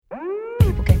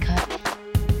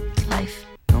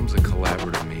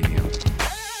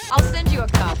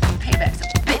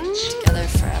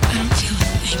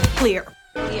clear.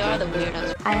 We are the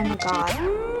weirdos. I am a god.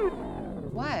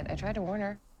 What? I tried to warn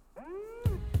her.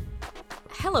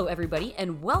 Hello, everybody,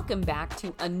 and welcome back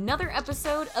to another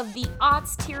episode of the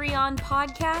Aughts Tyrion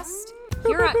podcast.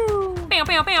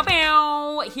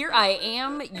 Here I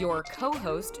am, your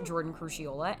co-host, Jordan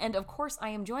Crucchiola, and of course, I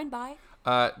am joined by...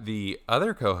 the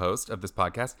other co-host of this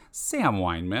podcast, Sam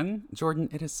Weinman. Jordan,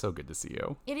 it is so good to see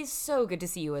you. It is so good to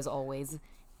see you as always.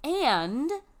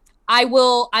 And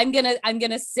I'm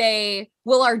gonna say,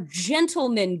 will our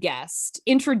gentleman guest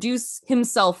introduce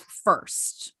himself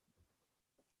first?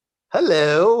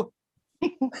 Hello.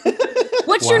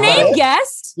 What's your name,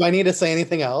 guest? Do I need to say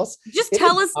anything else? Just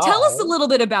tell us a little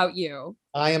bit about you.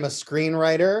 I am a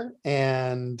screenwriter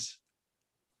and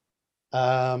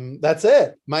that's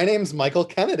it. My name's Michael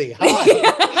Kennedy. Hi.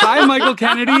 Hi, Michael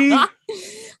Kennedy.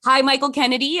 Hi, Michael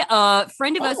Kennedy,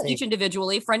 friend of us each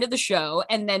individually, friend of the show.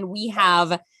 And then we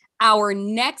have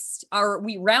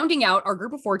we rounding out our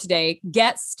group of four today.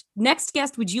 Next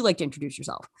guest, would you like to introduce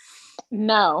yourself?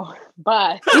 No,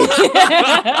 but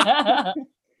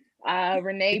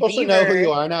Renee People Beaver. should know who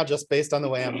you are now just based on the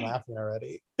way I'm laughing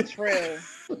already. True.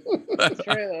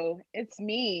 It's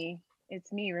me,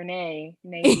 Renee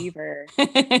Beaver.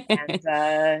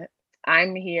 And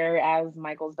I'm here as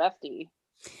Michael's bestie.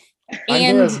 I'm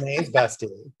here as Nate's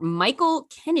bestie. Michael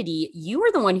Kennedy, you were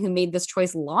the one who made this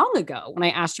choice long ago when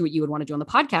I asked you what you would want to do on the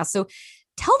podcast. So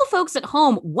tell the folks at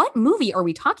home, what movie are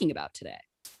we talking about today?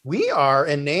 We are,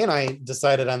 and Nate and I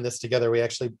decided on this together. We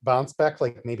actually bounced back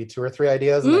like maybe 2 or 3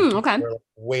 ideas. And Okay. we're like,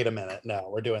 wait a minute. No,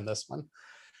 we're doing this one.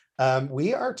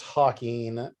 We are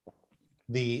talking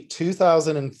the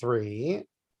 2003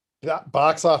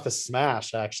 box office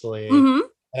smash, actually. Mm-hmm.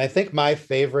 And I think my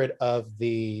favorite of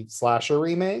the slasher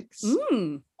remakes,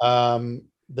 the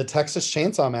Texas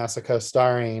Chainsaw Massacre,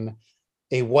 starring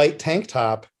a white tank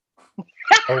top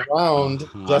around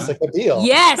Jessica Biel.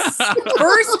 Yes,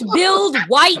 first build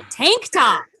white tank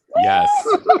top. Yes.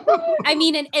 I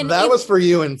mean, and that was for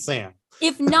you and Sam.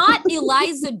 If not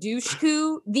Eliza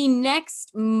Dushku, the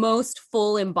next most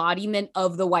full embodiment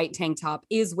of the white tank top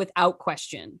is without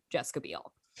question Jessica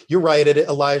Biel. You're right.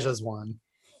 Elijah's one.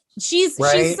 She's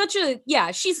such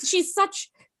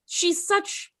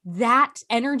that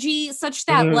energy, such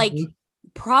that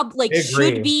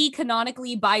should be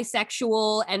canonically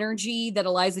bisexual energy that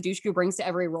Eliza Dushku brings to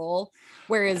every role.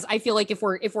 Whereas I feel like if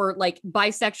we're like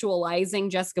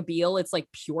bisexualizing Jessica Biel, it's like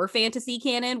pure fantasy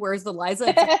canon. Whereas the Eliza,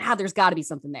 it's like, there's got to be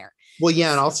something there. Well,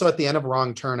 yeah, and also at the end of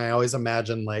Wrong Turn, I always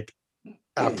imagine like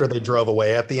after they drove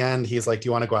away at the end, he's like, "Do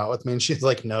you want to go out with me?" And she's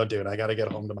like, "No, dude, I got to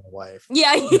get home to my wife."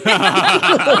 Yeah.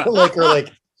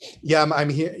 Yeah, I'm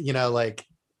here. You know, like,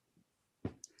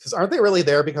 because aren't they really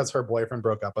there because her boyfriend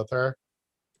broke up with her?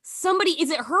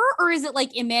 Is it her or is it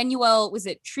like Emmanuel? Was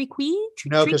it Triqui?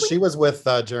 No, because she was with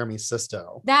Jeremy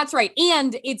Sisto. That's right.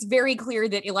 And it's very clear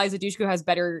that Eliza Dushku has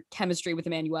better chemistry with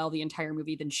Emmanuel the entire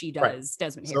movie than she does Right.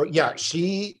 Desmond So Harry. yeah,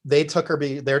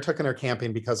 they're taking her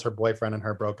camping because her boyfriend and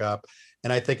her broke up.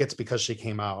 And I think it's because she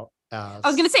came out as... I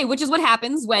was going to say, which is what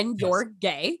happens when you're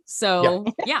gay. So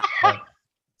yeah.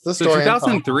 The So story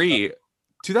 2003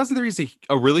 is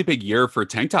a really big year for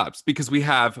tank tops because we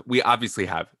obviously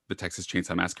have the Texas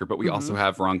Chainsaw Massacre, but we also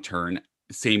have Wrong Turn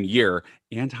same year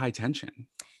and High Tension.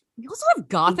 We also have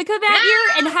Gothica that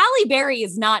year, and Halle Berry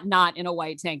is not in a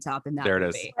white tank top in that There it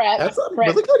movie. is. I'm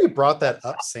really glad you brought that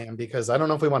up, Sam, because I don't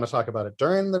know if we want to talk about it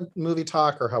during the movie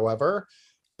talk or however,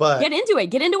 but Get into it.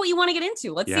 Get into what you want to get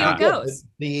into. Let's see how it goes.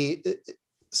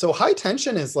 So High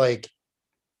Tension is like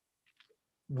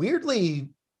weirdly,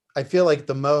 I feel like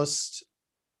the most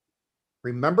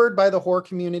remembered by the horror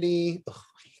community. Ugh,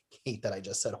 I hate that I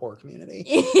just said horror community.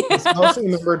 It's mostly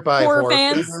remembered by horror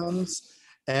fans.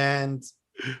 And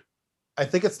I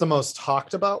think it's the most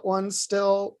talked about one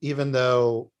still, even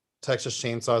though Texas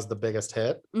Chainsaw is the biggest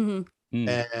hit.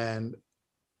 Mm-hmm.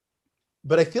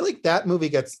 But I feel like that movie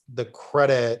gets the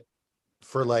credit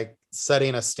for like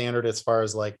setting a standard as far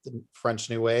as like the French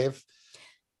New Wave.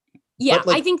 Yeah,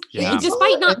 like, I think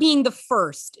despite not being the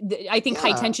first, I think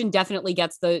High Tension definitely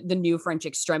gets the new French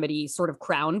extremity sort of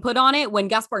crown put on it when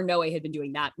Gaspar Noé had been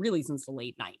doing that really since the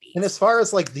late 90s. And as far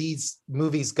as like these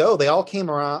movies go, they all came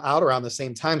out around the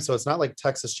same time. So it's not like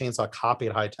Texas Chainsaw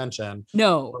copied High Tension.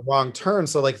 No. Or Wrong Turn.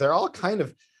 So like they're all kind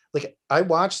of like, I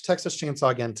watched Texas Chainsaw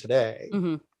again today.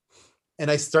 Mm-hmm. And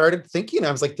I started thinking,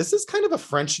 I was like, this is kind of a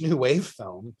French New Wave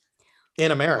film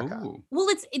in America. Ooh. Well,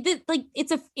 I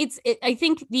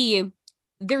think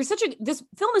this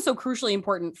film is so crucially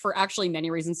important for actually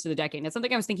many reasons to the decade. And it's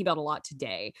something I was thinking about a lot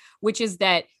today, which is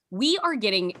that we are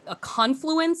getting a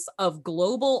confluence of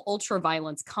global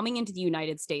ultraviolence coming into the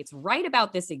United States right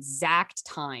about this exact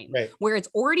time, where it's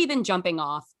already been jumping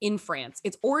off in France.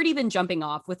 It's already been jumping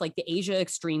off with like the Asia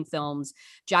extreme films,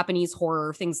 Japanese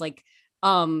horror, things like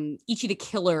Ichi the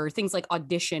Killer, things like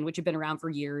Audition, which have been around for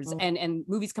years, and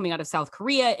movies coming out of South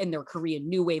Korea and their Korean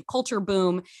new wave culture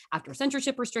boom after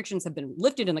censorship restrictions have been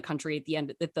lifted in the country at the end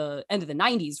of the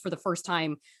 90s for the first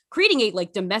time, creating a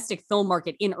like domestic film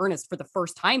market in earnest for the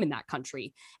first time in that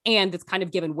country. And it's kind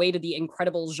of given way to the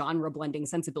incredible genre blending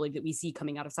sensibility that we see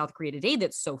coming out of South Korea today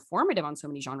that's so formative on so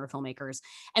many genre filmmakers.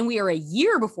 And we are a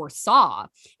year before Saw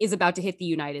is about to hit the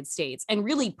United States and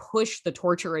really push the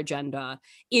torture agenda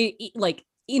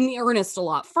in earnest a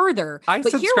lot further. I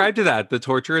subscribe to that. The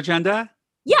torture agenda.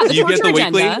 Yeah, the torture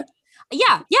agenda. Weekly?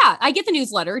 Yeah. I get the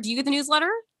newsletter. Do you get the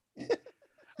newsletter?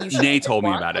 Nay told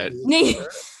me about it. Nay.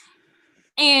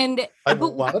 And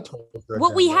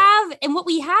what we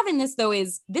have in this though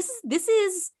is this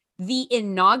is the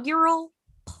inaugural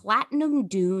Platinum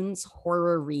Dunes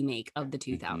horror remake of the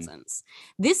 2000s.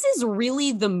 This is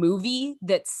really the movie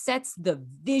that sets the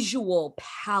visual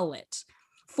palette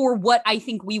for what I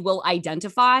think we will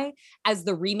identify as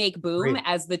the remake boom,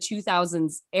 as the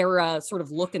 2000s era sort of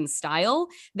look and style,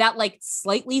 that like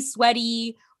slightly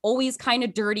sweaty, always kind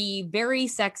of dirty, very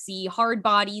sexy, hard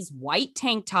bodies, white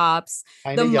tank tops,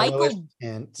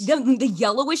 the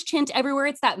yellowish tint everywhere.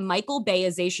 It's that Michael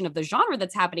Bayization of the genre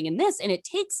that's happening in this. And it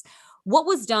takes what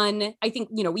was done, I think,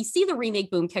 we see the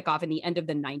remake boom kick off in the end of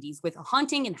the 90s with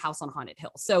Haunting and House on Haunted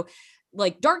Hill. So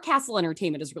like Dark Castle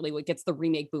Entertainment is really what gets the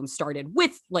remake boom started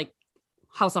with like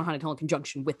House on Haunted Hill in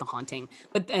conjunction with The Haunting.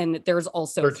 But then there's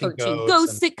also 13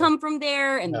 Ghosts that come from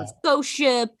there and there's Ghost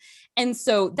Ship. And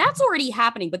so that's already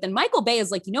happening. But then Michael Bay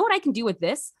is like, you know what I can do with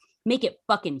this? Make it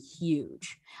fucking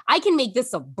huge. I can make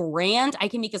this a brand. I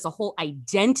can make this a whole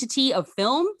identity of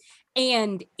film.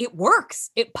 And it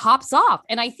works. It pops off.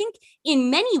 And I think in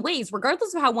many ways,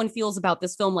 regardless of how one feels about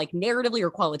this film, like narratively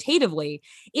or qualitatively,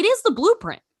 it is the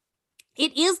blueprint.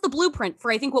 It is the blueprint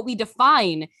for, I think, what we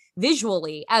define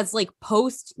visually as like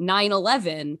post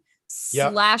 9/11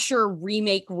 slasher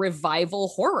remake revival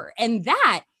horror. And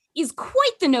that is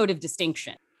quite the note of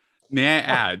distinction. May I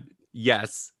add,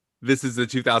 yes, this is a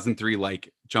 2003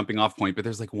 like jumping off point, but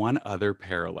there's like one other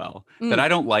parallel that I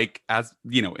don't like as,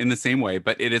 in the same way,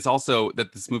 but it is also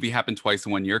that this movie happened twice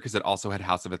in 1 year because it also had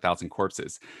House of a Thousand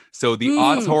Corpses. So the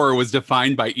odds horror was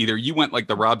defined by either you went like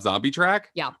the Rob Zombie track,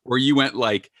 or you went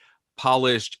like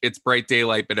polished, it's bright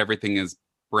daylight, but everything is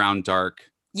brown, dark,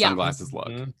 sunglasses look.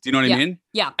 Do you know what I mean?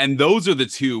 Yeah. And those are the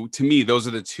two, to me,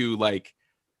 like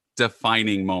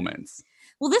defining moments.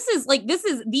 Well,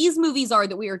 these movies are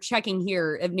that we are checking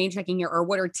here, name checking here, are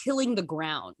what are tilling the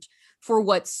ground for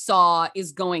what Saw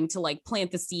is going to like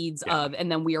plant the seeds of,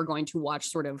 and then we are going to watch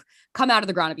sort of come out of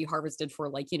the ground and be harvested for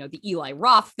like, the Eli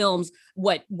Roth films,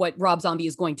 what Rob Zombie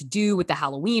is going to do with the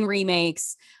Halloween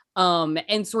remakes.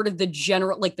 And sort of the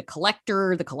general, like the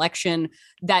collection,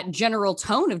 that general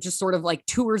tone of just sort of like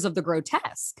tours of the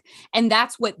grotesque. And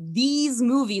that's what these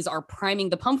movies are priming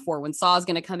the pump for when Saw is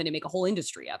going to come in and make a whole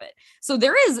industry of it. So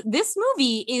this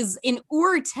movie is an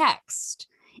ur-text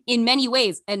in many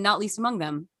ways, and not least among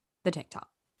them, the tank top.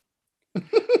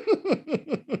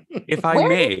 If I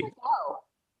may.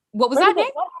 What was that,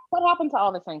 Nick? What happened to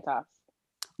all the tank tops?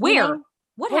 Where?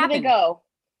 What happened? Where did they go?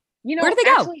 Where did they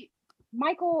go?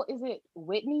 Michael, is it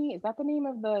Whitney? Is that the name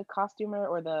of the costumer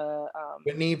or the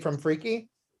Whitney from Freaky?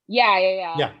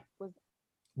 Yeah.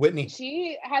 Whitney.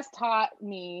 She has taught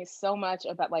me so much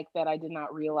about like that I did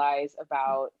not realize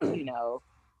about,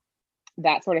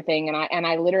 that sort of thing. And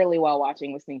I literally while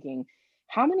watching was thinking,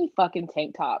 how many fucking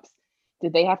tank tops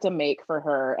did they have to make for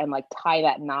her and like tie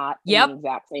that knot in the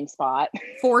exact same spot?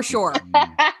 For sure.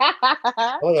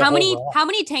 How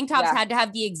many tank tops had to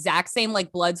have the exact same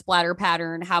like blood splatter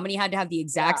pattern? How many had to have the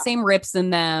exact same rips in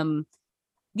them?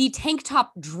 The tank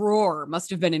top drawer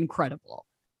must have been incredible.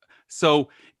 So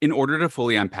in order to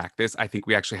fully unpack this, I think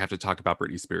we actually have to talk about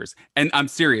Britney Spears. And I'm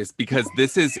serious because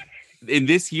this is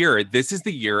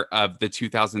the year of the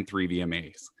 2003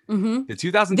 VMAs. Mm-hmm. The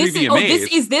 2003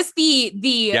 VMAs. Is this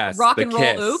the rock and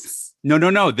roll oops?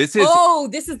 No. This is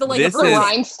this is the like a virgin.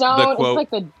 Rhinestone. It's like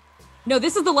the No,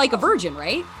 this is the like a virgin,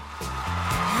 right?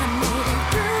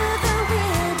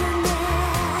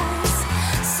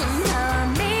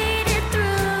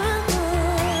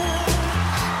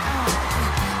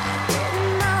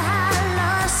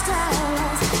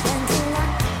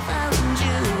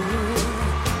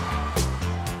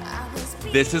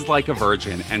 this is like a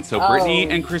virgin. And so Britney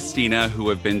and Christina, who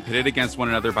have been pitted against one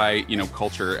another by,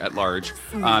 culture at large.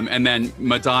 And then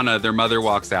Madonna, their mother,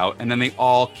 walks out and then they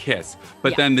all kiss.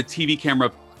 But then the TV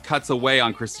camera cuts away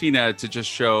on Christina to just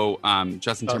show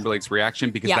Justin Timberlake's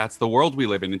reaction, because that's the world we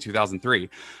live in 2003.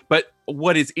 But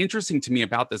what is interesting to me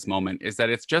about this moment is that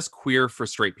it's just queer for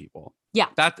straight people. Yeah.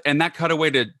 That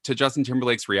cutaway to Justin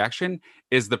Timberlake's reaction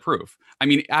is the proof. I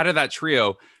mean, out of that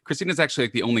trio, Christina's actually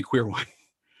like the only queer one.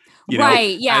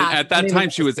 Right. Yeah. And at that time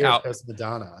she was out.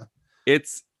 Madonna.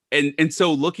 It's and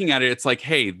so looking at it, it's like,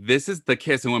 hey, this is the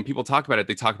kiss. And when people talk about it,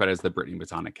 they talk about it as the Britney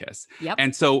Madonna kiss. Yep.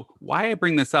 And so why I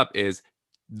bring this up is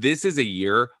this is a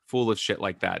year full of shit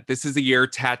like that. This is a year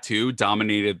Tattoo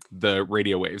dominated the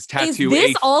radio waves. Tattoo.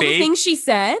 Is this all the things she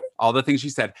said? All the things she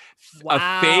said. Wow.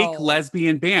 A fake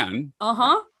lesbian band.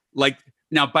 Like,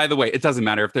 now, by the way, it doesn't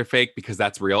matter if they're fake because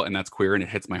that's real and that's queer and it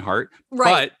hits my heart.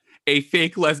 Right. But a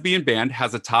fake lesbian band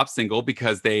has a top single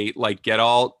because they like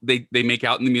they make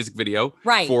out in the music video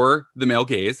for the male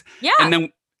gaze. Yeah.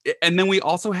 And then we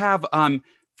also have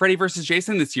Freddy versus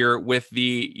Jason this year with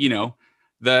the,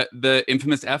 the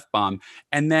infamous F-bomb.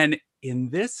 And then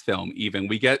in this film, even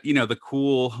we get, the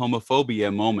cool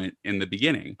homophobia moment in the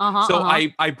beginning.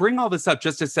 I bring all this up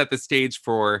just to set the stage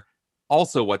for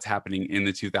also what's happening in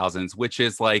the 2000s, which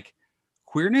is like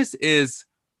queerness is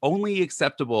only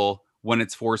acceptable when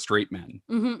it's for straight men.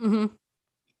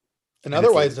 And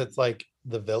otherwise it's like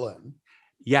the villain.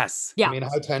 Yes. Yeah. I mean,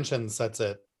 High Tension sets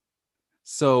it.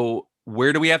 So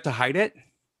where do we have to hide it?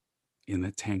 In the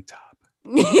tank top.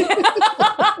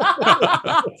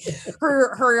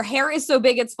 her hair is so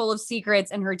big it's full of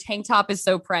secrets, and her tank top is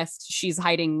so pressed she's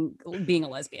hiding being a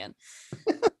lesbian.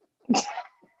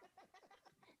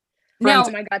 Now,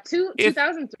 oh my God,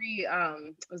 2003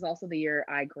 was also the year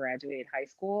I graduated high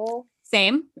school.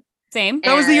 Same.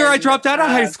 That was the year I dropped out of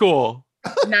high school.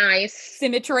 Nice.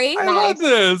 Symmetry. I love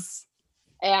this.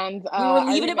 And we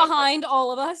were leaving it behind,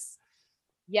 all of us.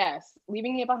 Yes,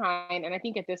 leaving it behind. And I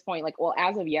think at this point,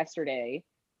 as of yesterday,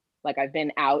 I've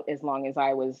been out as long as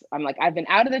I've been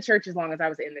out of the church as long as I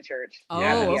was in the church. Oh,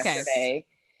 okay. Yesterday.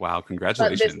 Wow,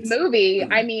 congratulations. But this movie,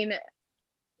 I mean,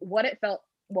 what it felt,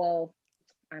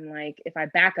 I'm like, if I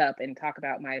back up and talk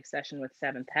about my obsession with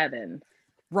Seventh Heaven.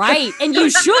 Right. And you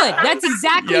should. That's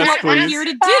exactly what we're here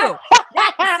to do.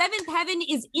 That Seventh Heaven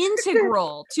is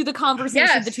integral to the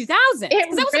conversation of the 2000s.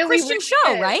 Because that was a Christian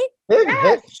show, right? Big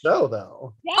hit show,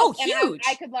 though. Yes. Oh, huge.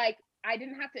 I could I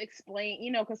didn't have to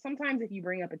explain, because sometimes if you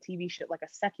bring up a TV show, like a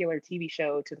secular TV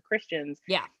show to the Christians,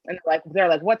 and they're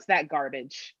like, what's that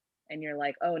garbage? And you're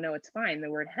like, oh no, it's fine. The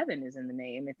word heaven is in the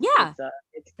name. It's a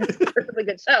really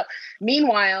good show.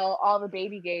 Meanwhile, all the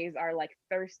baby gays are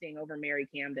thirsting over Mary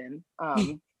Camden,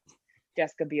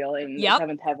 Jessica Biel in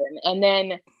Seventh Heaven. And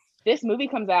then this movie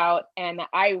comes out, and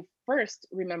I first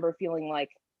remember feeling like,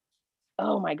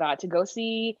 oh my God, to go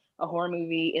see a horror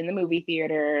movie in the movie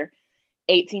theater,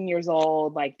 18 years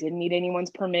old, didn't need anyone's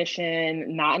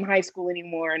permission, not in high school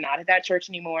anymore, not at that church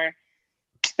anymore.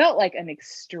 Felt like an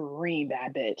extreme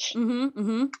bad bitch.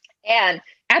 And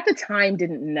at the time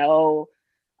didn't know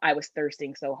I was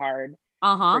thirsting so hard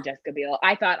for Jessica Biel.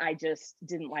 I thought I just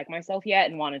didn't like myself yet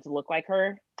and wanted to look like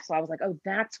her. So I was like, oh,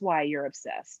 that's why you're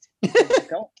obsessed.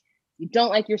 You don't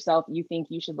like yourself. You think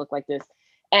you should look like this.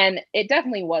 And it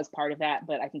definitely was part of that.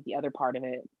 But I think the other part of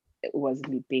it was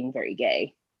me being very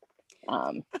gay.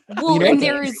 And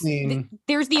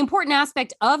there's the important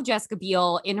aspect of Jessica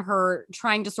Biel in her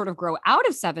trying to sort of grow out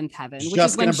of Seventh Heaven, which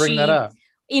is when she,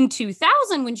 in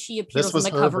 2000, when she appears on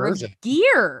the cover of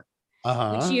Gear.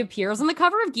 When she appears on the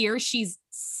cover of Gear, she's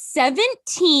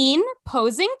 17,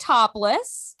 posing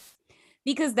topless,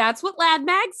 because that's what Lad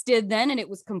Mags did then, and it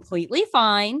was completely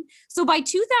fine. So by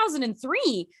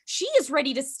 2003, she is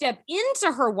ready to step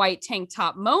into her white tank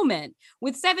top moment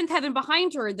with Seventh Heaven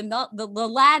behind her, the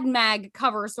Lad Mag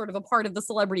cover, sort of a part of the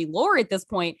celebrity lore at this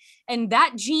point. And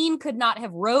that jean could not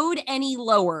have rode any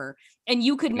lower, and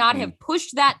you could not have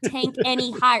pushed that tank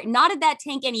any higher, knotted that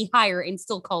tank any higher, and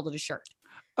still called it a shirt.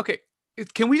 Okay,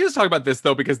 can we just talk about this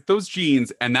though? Because those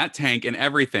jeans and that tank and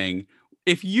everything,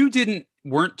 if you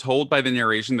weren't told by the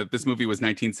narration that this movie was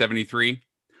 1973,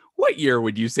 what year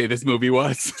would you say this movie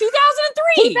was?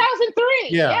 2003. 2003.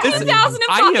 Yeah. 2003.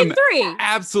 I am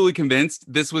absolutely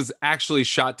convinced this was actually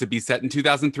shot to be set in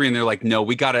 2003, and they're like, no,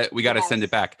 we gotta send it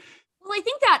back.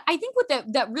 I think what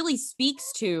that really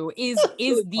speaks to is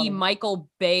the Michael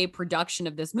Bay production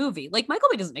of this movie. Like, Michael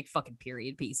Bay doesn't make fucking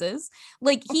period pieces.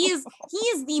 Like, he is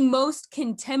the most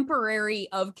contemporary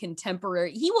of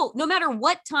contemporary. He will, no matter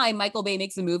what time Michael Bay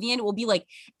makes a movie, and it will be like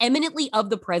eminently of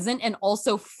the present and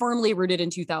also firmly rooted in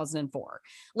 2004.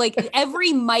 Like,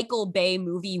 every Michael Bay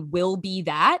movie will be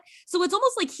that. So it's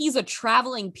almost like he's a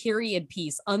traveling period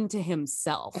piece unto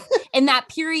himself. And that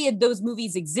period those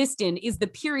movies exist in is the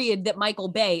period that Michael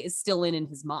Bay is still in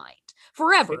his mind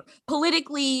forever,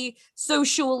 politically,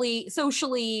 socially,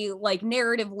 like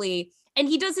narratively. And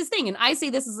he does his thing. And I say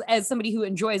this as somebody who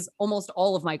enjoys almost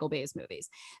all of Michael Bay's movies.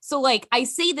 So like, I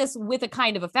say this with a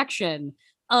kind of affection,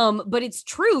 but it's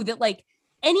true that like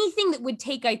anything that would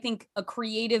take, I think, a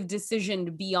creative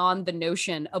decision beyond the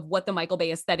notion of what the Michael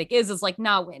Bay aesthetic is like,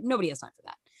 no, nobody has time for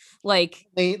that. Like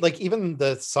even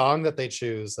the song that they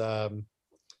choose,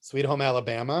 Sweet Home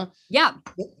Alabama,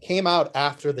 it came out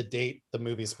after the date the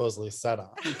movie supposedly set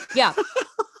on. That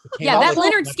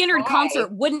Lynyrd Skynyrd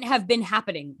concert wouldn't have been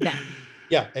happening then.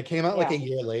 It came out like a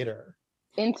year later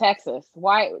in Texas.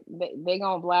 Why they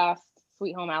gonna blast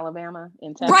Sweet Home Alabama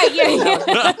in Texas? Right?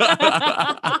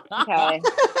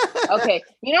 Okay.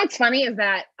 You know what's funny is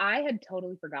that I had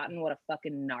totally forgotten what a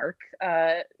fucking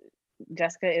narc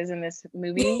Jessica is in this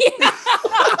movie.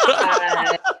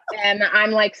 And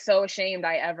I'm like so ashamed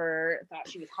I ever thought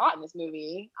she was hot in this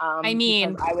movie. I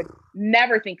mean, I would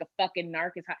never think a fucking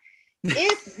narc is hot.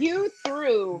 If you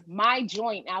threw my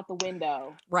joint out the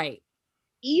window, right,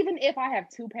 even if I have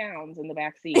 2 pounds in the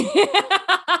back seat,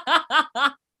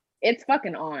 it's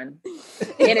fucking on.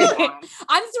 It is on.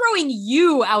 I'm throwing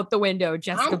you out the window,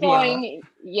 Jessica. I'm throwing,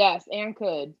 yes, and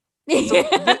could.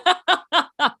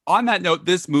 On that note,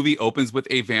 this movie opens with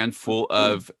a van full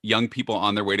of young people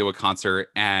on their way to a concert,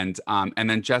 and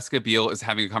then Jessica Biel is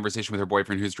having a conversation with her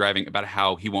boyfriend who's driving about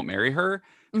how he won't marry her.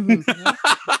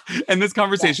 And this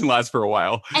conversation lasts for a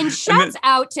while. And shouts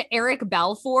out to Eric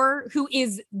Balfour, who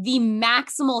is the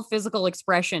maximal physical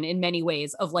expression in many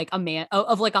ways of like a man,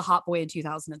 of like a hot boy in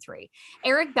 2003.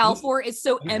 Eric Balfour is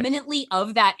so eminently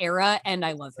of that era, and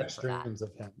I love him for that.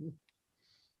 Of him.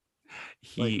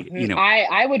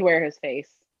 I would wear his face.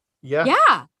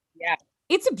 Yeah.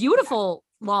 It's a beautiful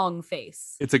long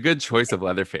face. It's a good choice of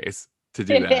Leatherface to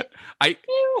do that.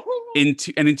 In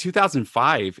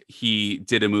 2005, he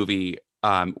did a movie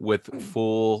with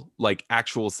full like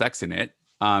actual sex in it.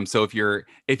 So if you're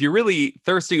really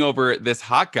thirsting over this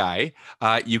hot guy,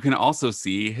 you can also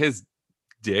see his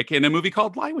dick in a movie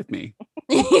called Lie With Me.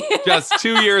 Just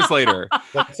 2 years later.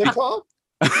 What's it called?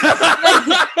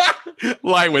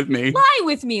 Lie With Me. Lie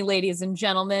With Me, ladies and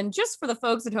gentlemen, just for the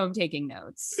folks at home taking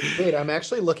notes. Wait, I'm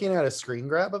actually looking at a screen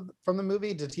grab from the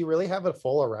movie. Did he really have a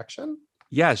full erection?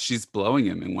 Yeah, she's blowing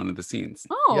him in one of the scenes.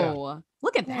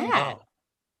 Look at that.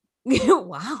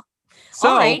 Wow. So,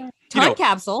 all right, time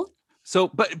capsule. So,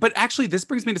 but actually, this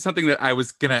brings me to something that I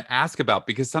was gonna ask about,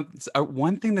 because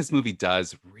one thing this movie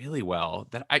does really well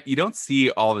that you don't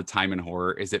see all the time in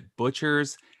horror is it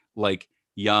butchers like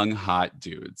young hot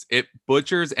dudes. It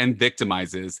butchers and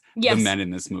victimizes the men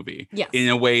in this movie in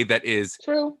a way that is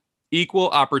true, equal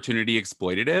opportunity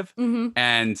exploitative.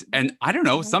 And I don't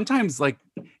know, sometimes like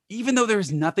even though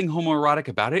there's nothing homoerotic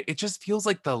about it, it just feels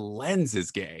like the lens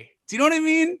is gay. Do you know what I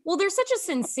mean? Well, there's such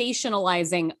a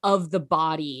sensationalizing of the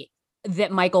body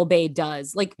that Michael Bay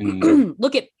does. Like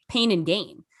look at Pain and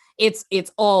Gain. It's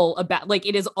all about, like,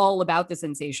 it is all about the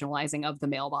sensationalizing of the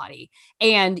male body.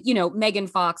 And, you know, Megan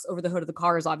Fox Over the Hood of the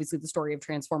Car is obviously the story of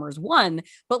Transformers 1,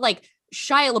 but like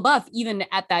Shia LaBeouf, even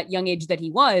at that young age that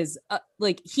he was,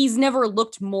 like, he's never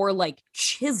looked more like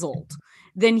chiseled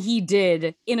than he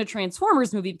did in a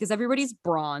Transformers movie, because everybody's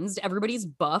bronzed, everybody's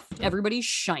buffed, everybody's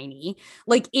shiny.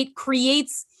 Like, it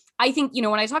creates, I think, you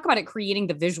know, when I talk about it creating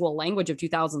the visual language of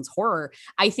 2000s horror,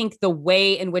 I think the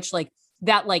way in which like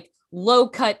that, like, low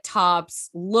cut tops,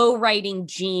 low riding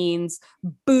jeans,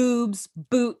 boobs,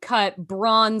 boot cut,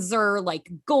 bronzer,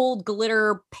 like gold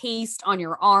glitter paste on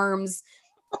your arms.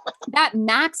 That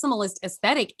maximalist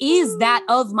aesthetic is that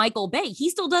of Michael Bay. He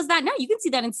still does that now. You can see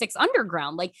that in Six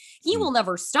Underground. Like, he will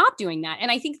never stop doing that. And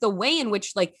I think the way in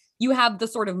which like you have the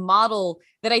sort of model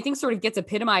that I think sort of gets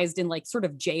epitomized in like sort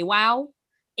of JWoww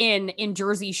in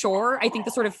Jersey Shore. I think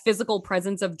the sort of physical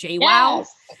presence of JWoww,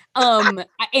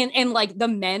 and like the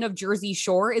men of Jersey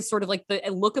Shore is sort of like the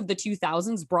look of the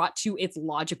 2000s brought to its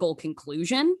logical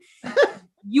conclusion.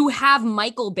 You have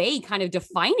Michael Bay kind of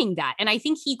defining that. And I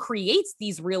think he creates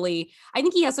these really, I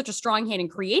think he has such a strong hand in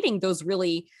creating those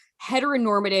really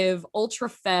heteronormative, ultra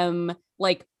femme,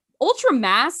 like ultra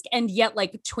mask and yet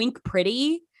like twink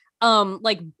pretty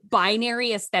like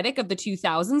binary aesthetic of the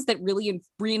 2000s that really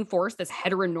reinforced this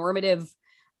heteronormative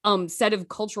set of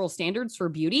cultural standards for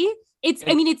beauty. It's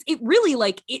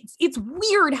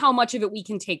weird how much of it we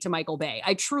can take to Michael Bay.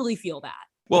 I truly feel that.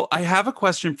 Well, I have a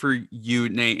question for you,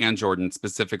 Nay and Jordan,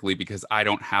 specifically because I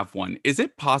don't have one. Is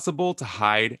it possible to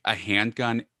hide a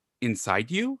handgun inside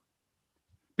you?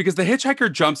 Because the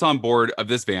hitchhiker jumps on board of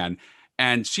this van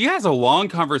and she has a long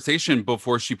conversation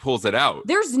before she pulls it out.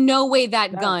 There's no way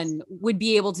that gun would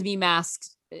be able to be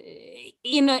masked.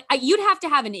 You'd have to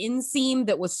have an inseam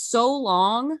that was so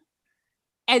long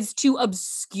as to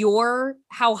obscure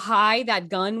how high that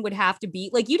gun would have to be.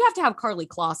 Like, you'd have to have Carly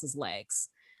Kloss's legs,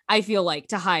 I feel like,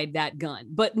 to hide that gun.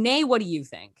 But Nay, what do you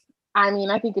think? I mean,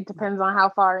 I think it depends on how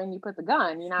far in you put the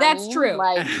gun. You know, that's true.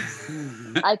 Like,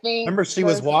 I think. Remember, she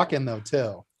was walking though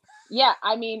too. Yeah,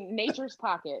 I mean, nature's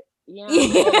pocket. You know?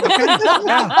 Nature's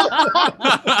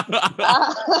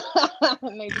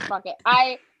pocket.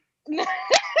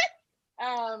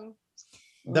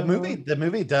 The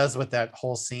movie does with that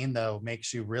whole scene though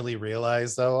makes you really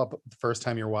realize though the first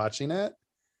time you're watching it.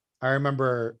 I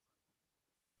remember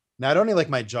not only like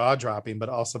my jaw dropping, but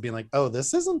also being like, oh,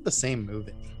 this isn't the same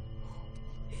movie.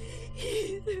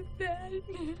 He's a bad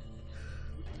man.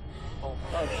 Oh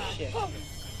shit.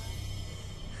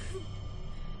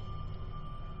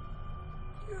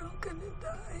 You're all gonna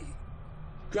die.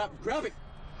 Grab it.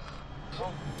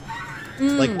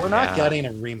 Like, we're not getting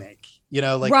a remake, you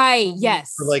know, like, right,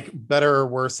 yes, for like better or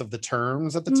worse of the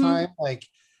terms at the time. Like,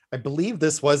 I believe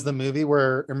this was the movie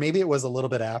where, or maybe it was a little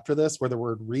bit after this, where the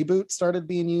word reboot started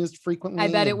being used frequently.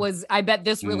 I bet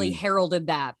this really heralded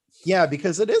that. Yeah,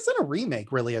 because it isn't a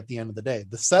remake really at the end of the day.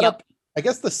 The setup, I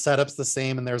guess the setup's the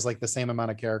same and there's like the same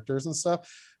amount of characters and stuff,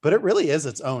 but it really is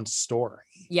its own story.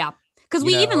 Yeah. Because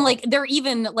they're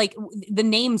even like the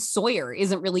name Sawyer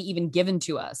isn't really even given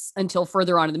to us until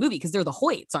further on in the movie because they're the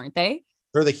Hoyts, aren't they?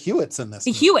 They're the Hewitts in this.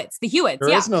 The Hewitts. There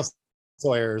is no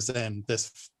Sawyers in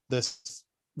this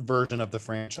version of the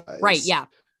franchise. Right. Yeah.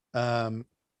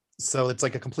 So it's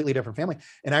like a completely different family.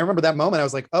 And I remember that moment. I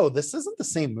was like, oh, this isn't the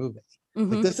same movie.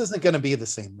 Mm-hmm. Like, this isn't going to be the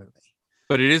same movie.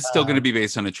 But it is still going to be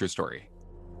based on a true story.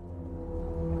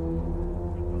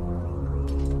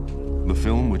 The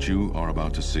film which you are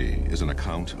about to see is an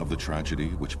account of the tragedy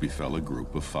which befell a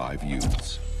group of 5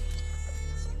 youths.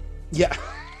 Yeah,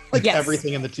 like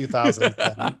everything in the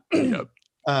 2000s. Yep.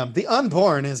 The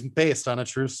Unborn is based on a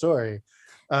true story.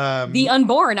 The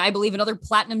Unborn, I believe, another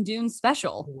Platinum Dunes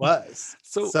special. Was.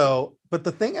 So, but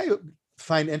the thing I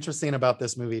find interesting about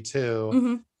this movie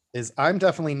too is I'm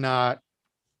definitely not,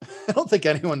 I don't think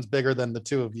anyone's bigger than the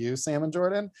two of you, Sam and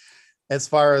Jordan, as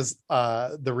far as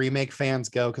the remake fans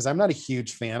go, because I'm not a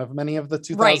huge fan of many of the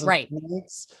 2000s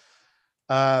remakes.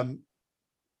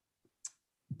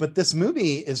 But this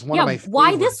movie is one of my favorites.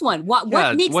 Why this one? What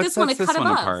makes this one a cut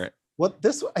above?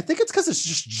 I think it's because it's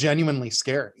just genuinely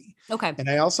scary. Okay. And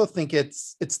I also think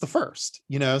it's the first,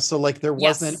 you know, so like there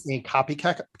wasn't a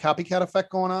copycat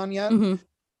effect going on yet.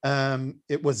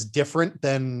 It was different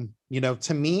than, you know,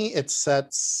 to me, it's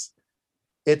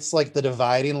like the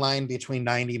dividing line between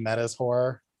 90 metas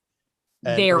horror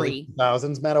and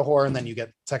 2000s meta horror, and then you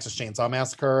get Texas Chainsaw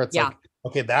Massacre. It's like,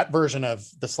 okay, that version of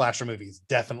the slasher movie is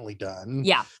definitely done.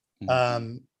 Yeah.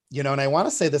 You know, and I want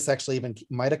to say this actually even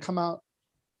might have come out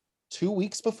 2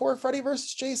 weeks before Freddy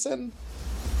versus Jason.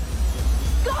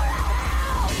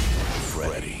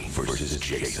 Freddy versus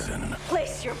Jason.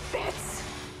 Place your bets.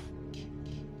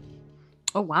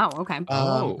 Oh, wow. Okay.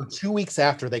 2 weeks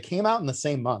after. They came out in the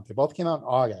same month. They both came out in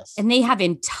August. And they have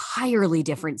entirely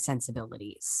different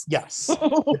sensibilities. Yes.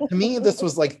 To me, this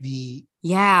was like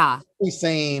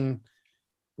saying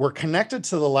we're connected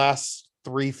to the last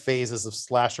 3 phases of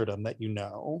slasherdom that you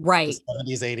know. Right.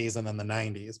 The 70s, 80s, and then the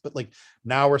 90s. But like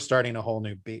now we're starting a whole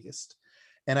new beast.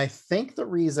 And I think the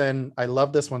reason I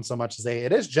love this one so much is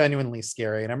it is genuinely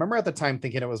scary. And I remember at the time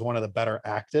thinking it was one of the better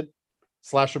acted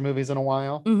slasher movies in a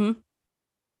while.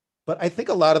 But I think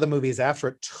a lot of the movies after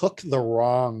it took the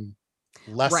wrong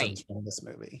lessons from this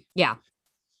movie. Yeah.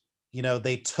 You know,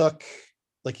 they took,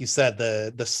 like you said,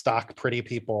 the stock pretty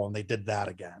people, and they did that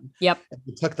again. Yep. And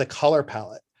they took the color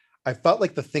palette. I felt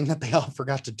like the thing that they all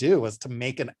forgot to do was to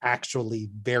make an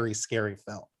actually very scary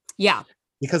film. Yeah.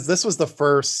 Because this was the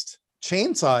first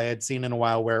Chainsaw I had seen in a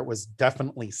while where it was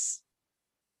definitely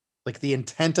like the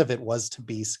intent of it was to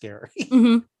be scary.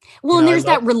 Well, and there's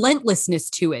that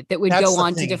relentlessness to it that would go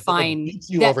on to define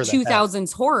that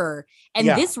 2000s horror. And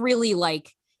this really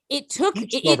like it took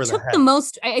the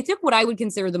most, I took what I would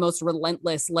consider the most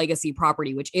relentless legacy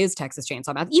property, which is Texas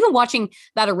Chainsaw Massacre. Even watching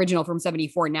that original from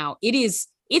 74 now, it is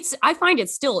I find it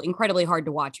still incredibly hard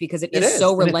to watch because it is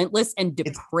so relentless and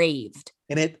depraved.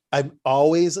 And I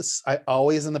always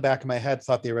in the back of my head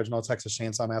thought the original Texas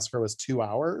Chainsaw Massacre was 2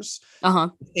 hours,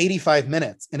 85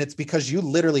 minutes. And it's because you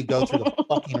literally go through the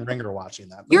fucking ringer watching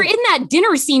that movie. You're in that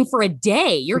dinner scene for a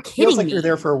day. You're kidding feels like me. You're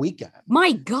there for a weekend.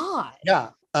 My God.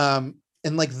 Yeah. And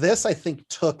like this, I think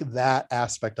took that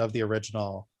aspect of the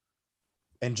original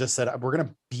and just said, we're going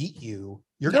to beat you.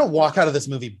 You're going to walk out of this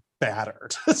movie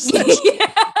battered.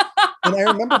 And I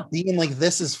remember being like,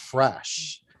 this is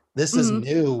fresh. This is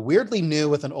new, weirdly new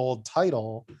with an old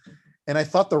title. And I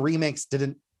thought the remakes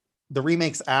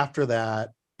after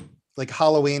that, like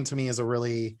Halloween to me is a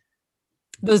really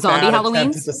the zombie Halloween.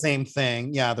 It's the same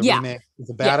thing. Yeah. The remake is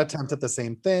a bad attempt at the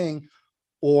same thing.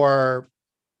 Or,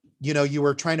 you know, you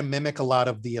were trying to mimic a lot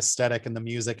of the aesthetic and the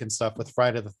music and stuff with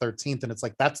Friday the 13th. And it's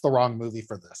like, that's the wrong movie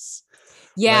for this.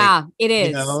 Yeah, like, it is.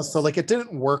 You know, so like it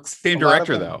didn't work. Same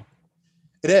director though.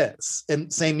 It is,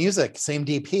 and same music, same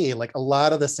DP, like a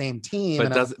lot of the same team.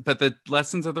 But the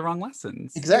lessons are the wrong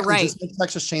lessons. Exactly. Right. Just like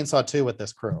Texas Chainsaw 2 with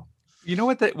this crew. You know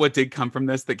what did come from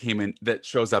this that came in that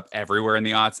shows up everywhere in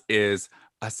the aughts is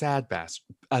a sad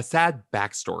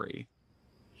backstory.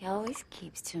 He always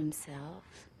keeps to himself.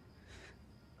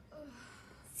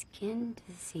 Skin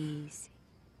disease.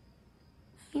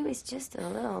 He was just a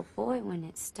little boy when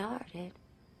it started.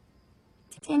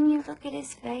 Didn't you look at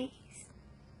his face?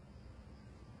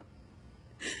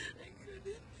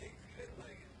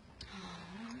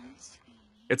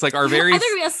 It's like our very. I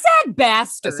think it'd be a sad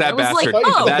bastard. A sad bastard. Like,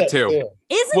 oh, that too.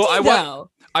 Isn't he though?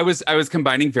 I was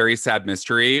combining very sad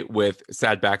mystery with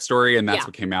sad backstory, and that's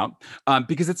what came out.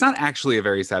 Because it's not actually a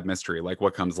very sad mystery like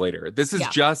what comes later. This is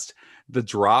just the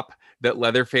drop that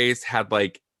Leatherface had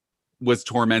was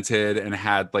tormented and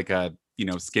had like a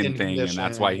skin thing, and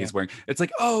that's why he's wearing. It's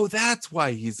like, oh, that's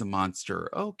why he's a monster.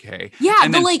 Okay. Yeah,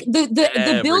 and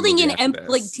the building in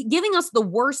giving us the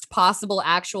worst possible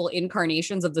actual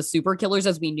incarnations of the super killers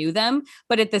as we knew them,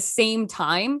 but at the same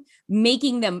time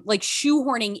making them like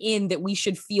shoehorning in that we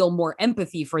should feel more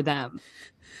empathy for them.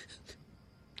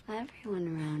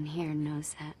 Everyone around here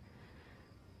knows that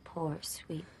poor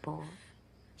sweet boy.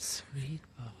 Sweet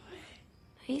boy.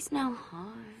 He's no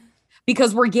harm.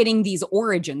 Because we're getting these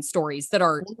origin stories that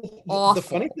are awful. The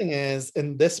funny thing is,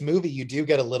 in this movie, you do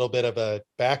get a little bit of a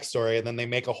backstory, and then they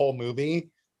make a whole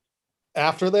movie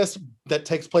after this that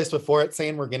takes place before it,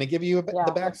 saying we're going to give you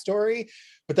the backstory.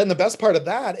 But then the best part of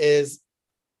that is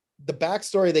the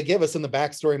backstory they give us in the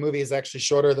backstory movie is actually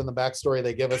shorter than the backstory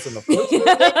they give us in the first movie.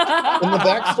 And the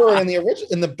backstory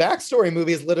in the backstory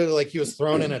movie is literally like he was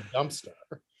thrown in a dumpster.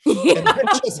 And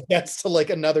it just gets to like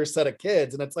another set of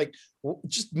kids, and it's like,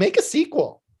 just make a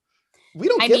sequel. We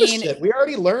don't give a shit. We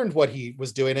already learned what he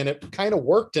was doing, and it kind of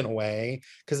worked in a way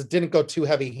because it didn't go too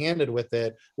heavy-handed with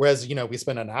it. Whereas, we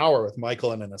spent an hour with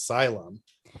Michael in an asylum.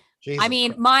 Jesus to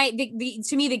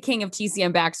me, the king of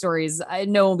TCM backstories,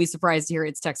 no one will be surprised to hear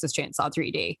it's Texas Chainsaw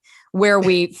 3D, where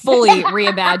we fully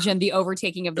reimagined the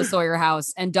overtaking of the Sawyer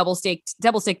house, and double stick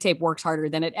tape works harder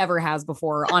than it ever has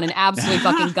before on an absolutely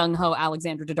fucking gung-ho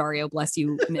Alexandra Daddario. Bless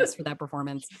you, miss, for that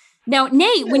performance. Now,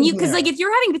 Nate, if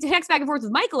you're having to text back and forth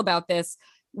with Michael about this,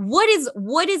 what is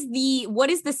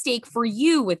the stake for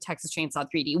you with Texas Chainsaw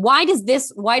 3D? Why does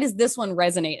this one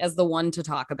resonate as the one to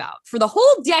talk about for the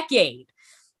whole decade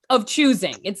of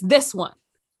choosing? It's this one.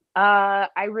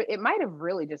 It might have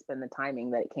really just been the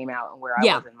timing that it came out and where I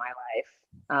was in my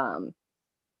life.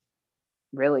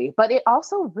 Really, but it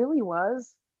also really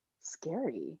was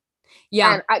scary.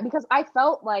 Yeah, and because I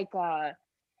felt like I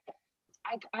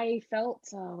felt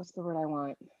what's the word I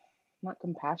want? Not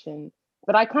compassion,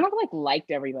 but I kind of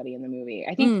liked everybody in the movie.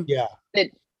 I think that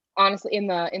honestly in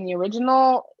the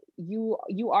original you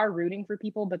are rooting for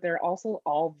people, but they're also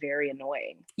all very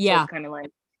annoying. Yeah, so it's kind of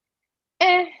like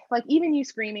even you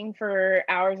screaming for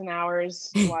hours and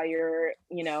hours while you're,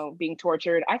 being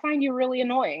tortured, I find you really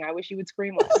annoying. I wish you would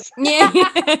scream less. Yeah.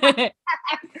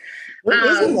 There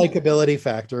is a likability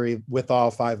factor with all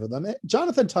five of them.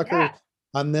 Jonathan Tucker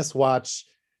on this watch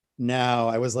now,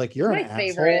 I was like, you're an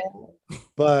favorite asshole,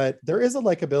 but there is a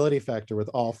likability factor with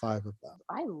all five of them.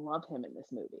 I love him in this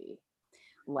movie.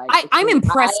 I'm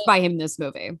impressed by him in this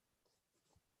movie.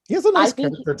 He has a nice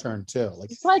character turn too.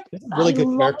 It's like really good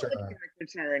character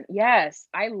turn. Yes,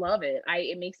 I love it.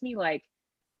 It makes me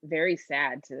very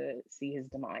sad to see his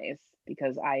demise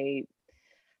because I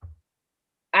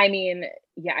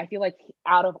feel like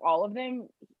out of all of them,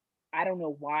 I don't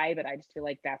know why, but I just feel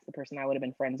like that's the person I would have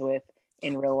been friends with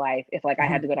in real life if I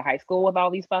had to go to high school with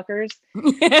all these fuckers.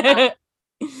 I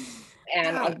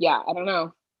don't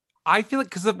know. I feel like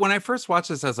because when I first watched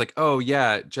this, I was like, oh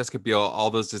yeah, Jessica Biel,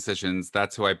 all those decisions,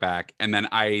 that's who I back. And then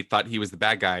I thought he was the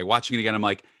bad guy. Watching it again, I'm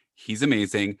like, he's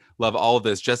amazing. Love all of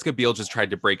this. Jessica Biel just tried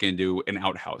to break into an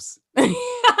outhouse.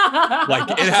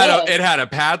 Like it had a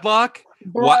padlock.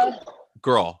 Bruh. What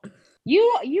girl?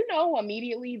 You know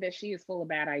immediately that she is full of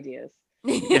bad ideas.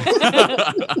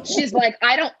 She's like,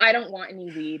 I don't want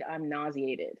any weed. I'm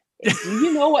nauseated. Do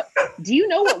you know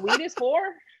what weed is for?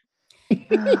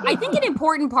 I think an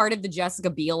important part of the Jessica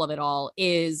Biel of it all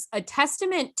is a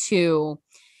testament to,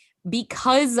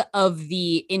 because of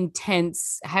the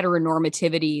intense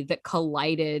heteronormativity that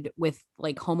collided with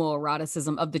like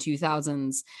homoeroticism of the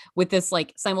 2000s, with this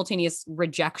like simultaneous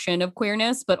rejection of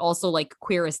queerness, but also like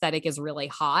queer aesthetic is really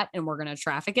hot and we're going to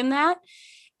traffic in that,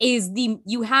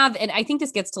 you have, and I think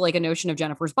this gets to like a notion of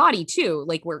Jennifer's Body too,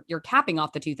 like where you're capping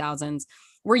off the 2000s,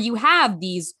 where you have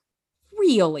these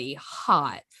really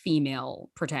hot female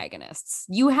protagonists.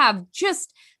 You have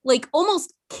just like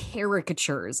almost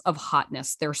caricatures of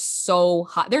hotness. They're so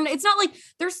hot. It's not like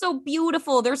they're so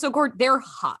beautiful. They're so gorgeous. They're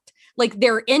hot. Like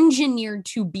they're engineered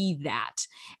to be that.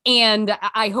 And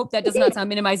I hope that does not sound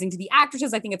minimizing to the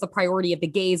actresses. I think it's a priority of the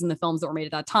gays in the films that were made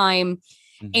at that time.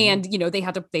 Mm-hmm. And, you know, they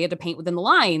had to paint within the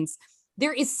lines.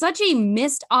 There is such a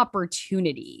missed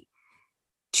opportunity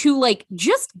to like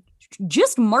just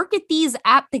market these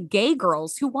at the gay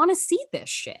girls who want to see this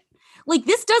shit. Like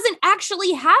this doesn't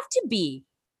actually have to be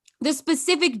the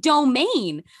specific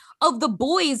domain of the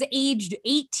boys aged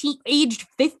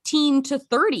 15 to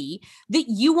 30 that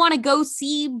you want to go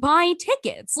see buy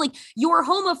tickets. Like your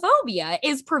homophobia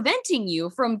is preventing you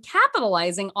from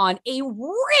capitalizing on a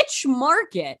rich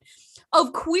market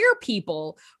of queer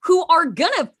people who are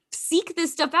gonna seek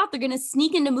this stuff out. They're gonna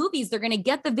sneak into movies. They're gonna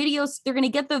get the videos. They're gonna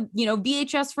get the, you know,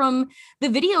 VHS from the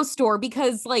video store,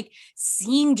 because like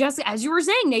seeing Jessica, as you were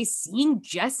saying, seeing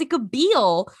Jessica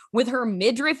Biel with her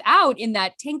midriff out in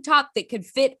that tank top that could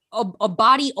fit a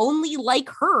body only like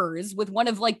hers, with one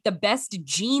of like the best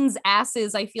jeans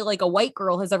asses I feel like a white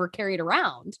girl has ever carried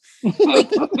around. Like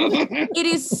it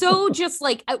is so just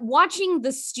like watching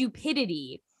the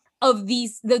stupidity of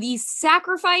these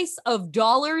sacrifice of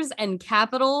dollars and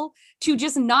capital to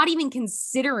just not even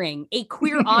considering a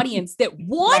queer audience that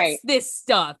wants this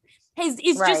stuff is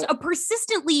just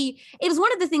it is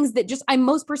one of the things that just I'm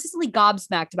most persistently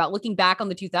gobsmacked about looking back on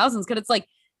the 2000s, because it's like,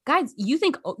 guys, you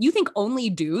think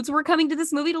only dudes were coming to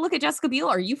this movie to look at Jessica Biel?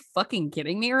 Are you fucking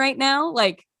kidding me right now?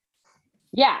 Like,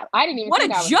 yeah, I didn't even what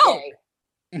think a I was joke. gay.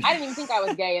 I didn't even think I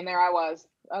was gay, and there I was.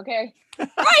 Okay.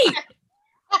 Right.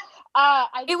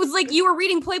 It was like you were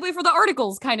reading Playboy for the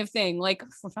articles kind of thing. Like,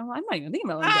 I'm not even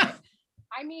thinking about that.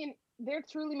 I mean, they're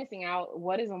truly missing out.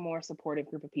 What is a more supportive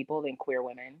group of people than queer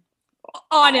women?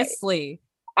 Honestly.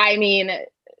 I mean,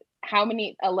 how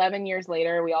many 11 years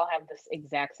later, we all have this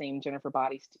exact same Jennifer's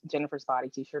Body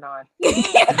t-shirt on. like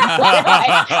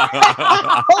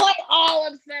all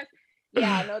obsessed.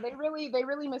 Yeah, no, they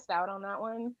really missed out on that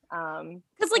one.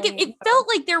 Because like it felt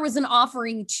like there was an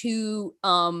offering to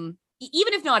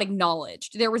even if not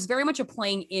acknowledged, there was very much a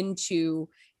playing into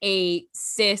a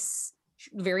cis,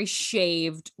 very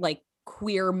shaved, like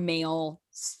queer male,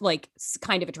 like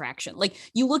kind of attraction. Like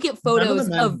you look at photos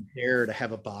of dare to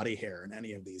have a body hair in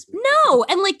any of these movies. No,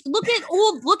 and like look at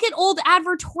old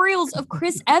advertorials of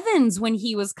Chris Evans when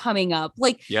he was coming up.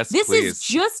 Like, yes, this please. Is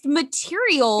just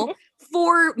material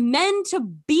for men to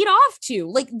beat off to.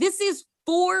 Like, this is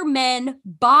for men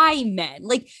by men.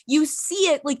 Like, you see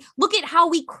it. Like, look at how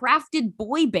we crafted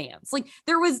boy bands. Like,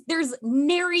 there's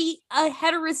nary a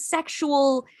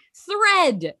heterosexual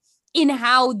thread in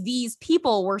how these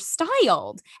people were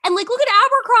styled. And like, look at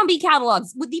Abercrombie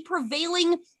catalogs with the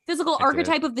prevailing physical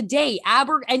archetype of the day.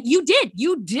 And you did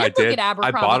look at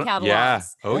Abercrombie catalogs. Yeah.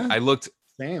 Oh, I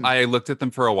looked at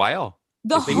them for a while.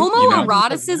 The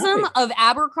homoeroticism of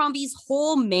Abercrombie's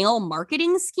whole male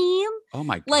marketing scheme. Oh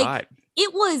my God. Like,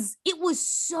 it was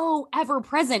so ever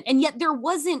present, and yet there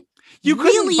wasn't an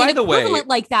equivalent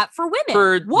like that for women.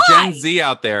 For Why? Gen Z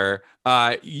out there,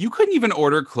 you couldn't even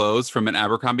order clothes from an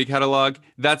Abercrombie catalog.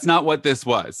 That's not what this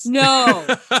was. No.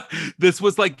 This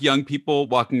was like young people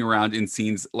walking around in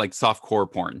scenes like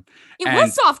softcore porn. It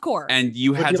was softcore. And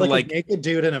you had to like a naked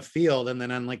dude in a field, and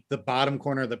then on like the bottom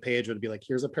corner of the page would be like,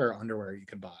 here's a pair of underwear you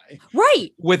could buy. Right.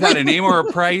 Without a name or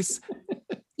a price.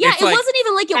 Yeah, it wasn't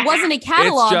even like it wasn't a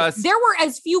catalog. There were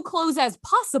as few clothes as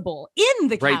possible in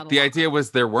the catalog. Right. The idea was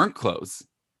there weren't clothes.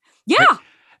 Yeah. Right?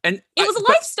 And it was a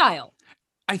lifestyle.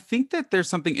 I think that there's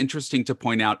something interesting to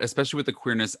point out, especially with the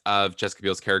queerness of Jessica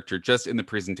Biel's character, just in the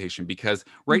presentation, because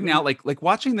right now, like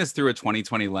watching this through a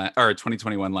 2020 lens or a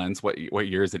 2021 lens, what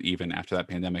year is it even after that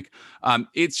pandemic?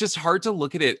 It's just hard to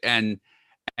look at it and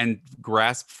and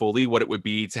grasp fully what it would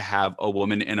be to have a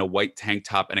woman in a white tank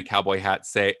top and a cowboy hat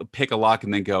say, pick a lock,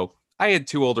 and then go, I had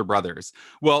 2 older brothers.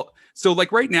 Well, so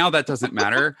like right now that doesn't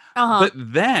matter. But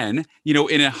then, you know,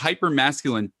 in a hyper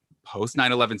masculine post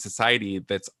 9/11 society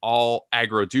that's all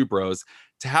aggro dubros,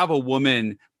 to have a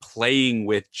woman playing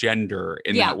with gender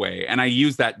in that way. And I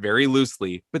use that very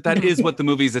loosely, but that is what the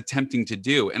movie is attempting to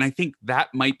do. And I think that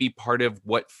might be part of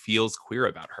what feels queer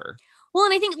about her. Well,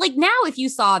 and I think like now, if you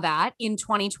saw that in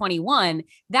 2021,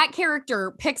 that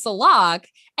character picks a lock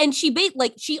and she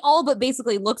all but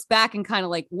basically looks back and kind of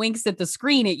like winks at the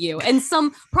screen at you. And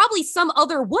probably some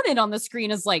other woman on the screen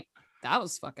is like, that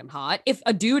was fucking hot. If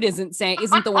a dude isn't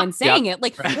the one saying it,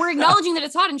 like we're acknowledging that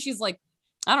it's hot. And she's like,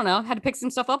 I don't know, had to pick some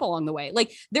stuff up along the way.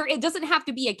 Like it doesn't have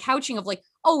to be a couching of like,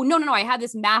 oh, no, I had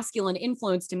this masculine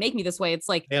influence to make me this way. It's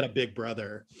like, I had a big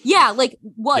brother. Yeah. Like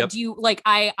what do you like?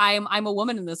 I'm a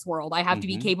woman in this world. I have to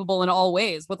be capable in all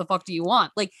ways. What the fuck do you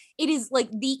want? Like it is like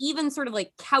the even sort of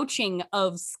like couching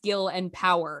of skill and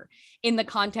power in the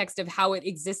context of how it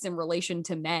exists in relation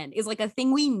to men is like a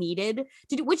thing we needed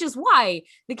to do, which is why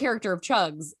the character of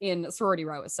Chugs in Sorority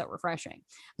Row is so refreshing.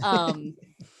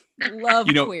 Love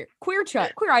queer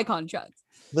icon Chugs.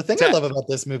 The thing I love about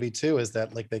this movie too is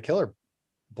that like they kill her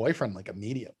boyfriend like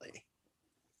immediately.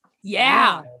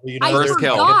 Yeah, I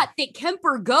forgot that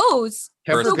Kemper goes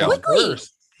so quickly.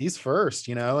 He's first,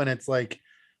 you know, and it's like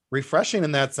refreshing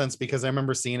in that sense because I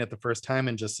remember seeing it the first time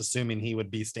and just assuming he would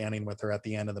be standing with her at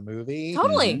the end of the movie,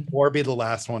 totally, or be the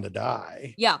last one to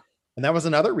die. Yeah, and that was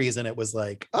another reason it was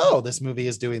like, oh, this movie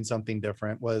is doing something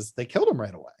different. Was they killed him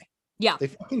right away? Yeah, they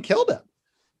fucking killed him.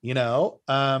 You know,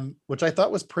 which I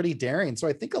thought was pretty daring. So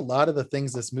I think a lot of the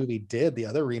things this movie did, the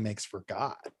other remakes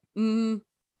forgot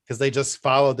because they just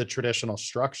followed the traditional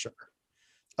structure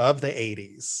of the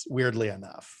 80s, weirdly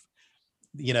enough,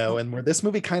 you know, and where this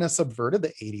movie kind of subverted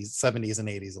the 80s, 70s and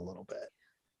 80s a little bit.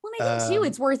 Well, I think too,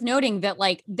 it's worth noting that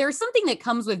like there's something that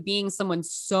comes with being someone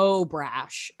so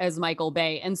brash as Michael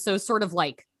Bay and so sort of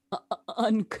like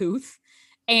uncouth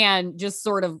and just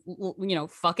sort of, you know,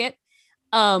 fuck it.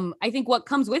 I think what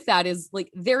comes with that is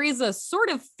like there is a sort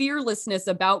of fearlessness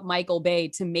about Michael Bay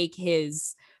to make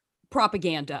his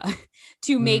propaganda,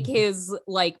 to make his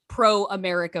like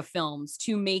pro-America films,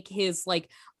 to make his like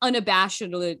unabashed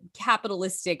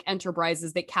capitalistic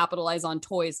enterprises that capitalize on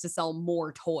toys to sell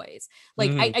more toys.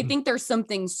 Like I think there's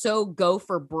something so go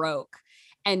for broke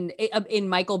and in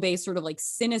Michael Bay's sort of like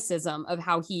cynicism of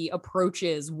how he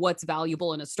approaches what's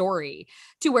valuable in a story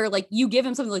to where like you give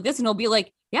him something like this and he'll be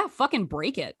like, yeah, fucking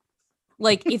break it.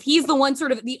 Like if he's the one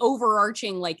sort of the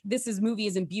overarching, like movie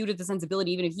is imbued with the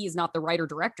sensibility, even if he is not the writer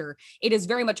director, it is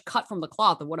very much cut from the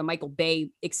cloth of what a Michael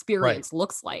Bay experience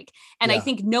looks like. And I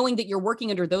think knowing that you're working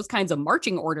under those kinds of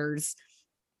marching orders,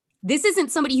 this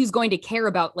isn't somebody who's going to care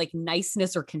about like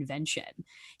niceness or convention.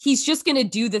 He's just going to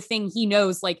do the thing he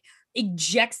knows, like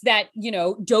ejects that, you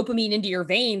know, dopamine into your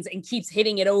veins and keeps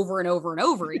hitting it over and over and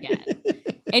over again.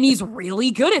 And he's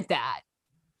really good at that.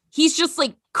 He's just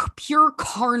like pure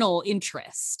carnal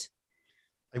interest.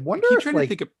 I wonder if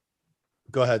like,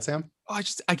 go ahead, Sam.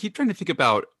 I keep trying to think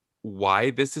about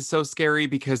why this is so scary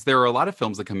because there are a lot of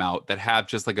films that come out that have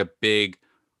just like a big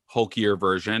hulkier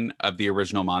version of the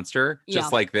original monster,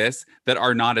 just like this, that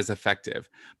are not as effective.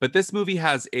 But this movie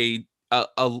has a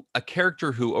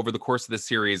character who over the course of the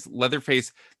series,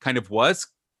 Leatherface kind of was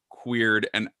queered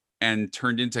and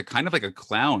turned into kind of like a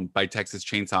clown by Texas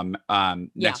Chainsaw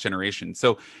Next Generation.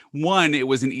 So one, it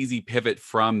was an easy pivot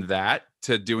from that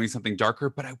to doing something darker.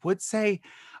 But I would say,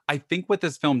 I think what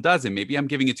this film does, and maybe I'm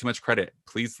giving it too much credit,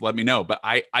 please let me know. But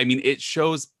I mean, it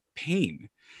shows pain.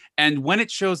 And when it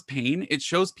shows pain, it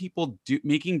shows people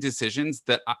making decisions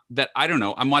that I don't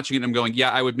know. I'm watching it and I'm going,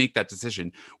 yeah, I would make that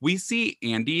decision. We see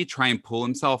Andy try and pull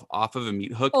himself off of a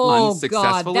meat hook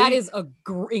unsuccessfully. God, that is a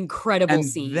incredible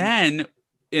scene. Then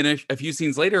in a few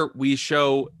scenes later, we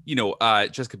show, you know,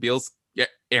 Jessica Biel's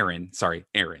Aaron.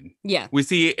 Yeah. We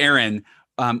see Aaron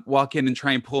walk in and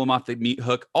try and pull him off the meat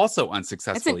hook, also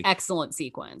unsuccessfully. It's an excellent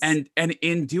sequence. And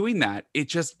in doing that,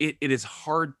 it is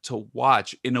hard to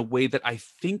watch in a way that I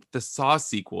think the Saw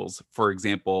sequels, for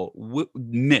example,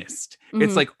 missed.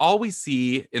 It's like all we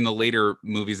see in the later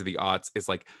movies of the aughts is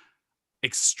like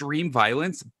extreme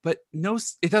violence, but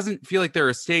it doesn't feel like there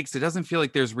are stakes. It doesn't feel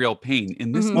like there's real pain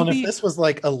in this movie. Well, if this was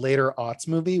like a later aughts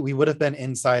movie, we would have been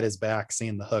inside his back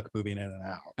seeing the hook moving in and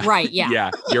out. Right. Yeah.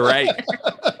 Yeah, you're right.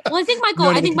 Well, I think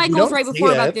Michael's right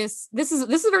before about this. This is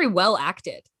very well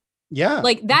acted. Yeah.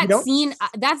 Like that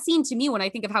scene to me, when I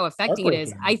think of how affecting it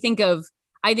is, I think of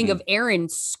Aaron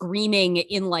screaming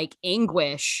in like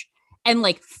anguish and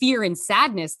like fear and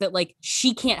sadness that like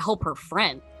she can't help her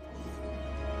friend.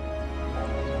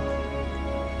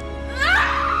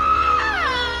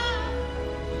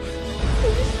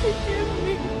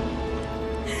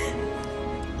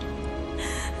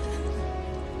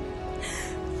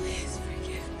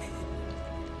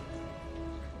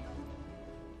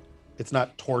 It's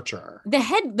not torture. The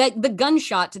head, the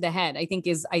gunshot to the head, I think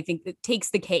it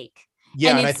takes the cake.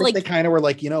 Yeah, and I think they kind of were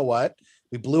like, you know what?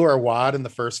 We blew our wad in the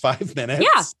first 5 minutes.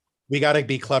 Yeah. We got to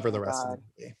be clever the rest of the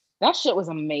movie. That shit was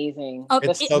amazing.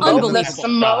 It's so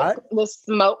unbelievable. The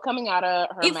smoke coming out of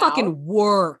her mouth. Fucking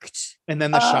worked. And then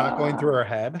the shot going through her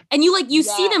head. And you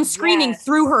see them screaming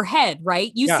through her head,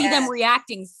 right? You see them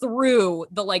reacting through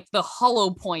the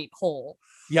hollow point hole.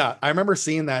 Yeah, I remember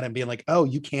seeing that and being like, oh,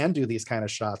 you can do these kind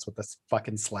of shots with this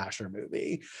fucking slasher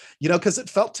movie. Because it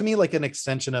felt to me like an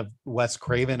extension of Wes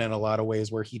Craven in a lot of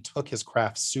ways, where he took his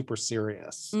craft super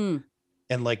serious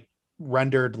and like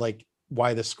rendered like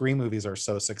why the Scream movies are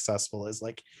so successful is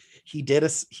like he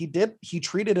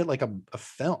treated it like a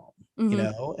film,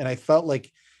 and I felt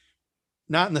like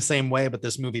not in the same way, but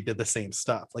this movie did the same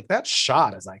stuff. Like that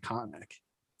shot is iconic.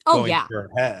 Oh yeah. Through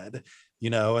her head,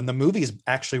 and the movie's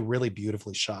actually really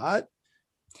beautifully shot.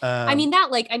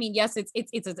 Yes,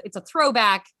 it's a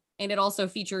throwback, and it also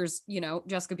features,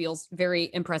 Jessica Biel's very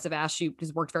impressive ass she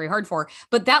has worked very hard for,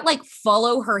 but that like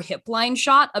follow her hip line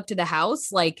shot up to the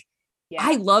house, like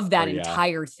I love that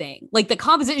entire thing. Like the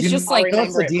composition is just like the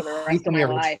DP from the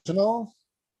original.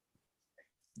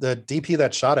 The DP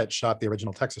that shot the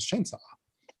original Texas Chainsaw.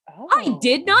 Oh, I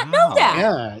did not know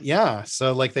that. Yeah.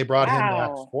 So like they brought him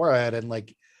back for it, and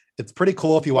like it's pretty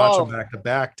cool if you watch them back to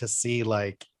back to see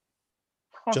like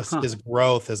just his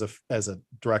growth as a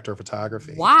director of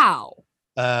photography. Wow.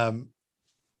 And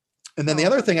then the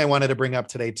other thing I wanted to bring up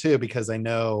today too, because I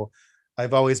know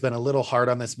I've always been a little hard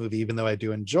on this movie, even though I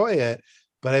do enjoy it,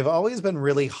 but I've always been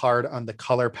really hard on the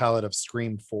color palette of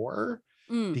Scream 4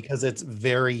 because it's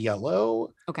very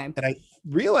yellow. Okay. And I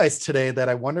realized today that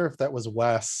I wonder if that was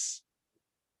Wes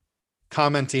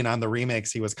commenting on the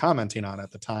remakes he was commenting on at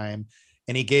the time,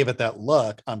 and he gave it that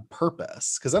look on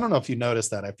purpose. Because I don't know if you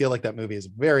noticed that. I feel like that movie is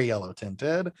very yellow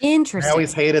tinted. Interesting. I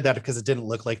always hated that because it didn't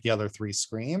look like the other 3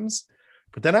 Screams.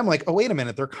 But then I'm like, oh, wait a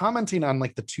minute. They're commenting on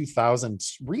like the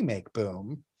 2000s remake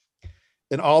boom.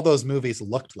 And all those movies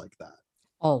looked like that.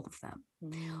 All of them.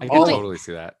 I can totally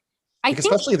see that.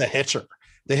 Especially The Hitcher.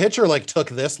 The Hitcher like took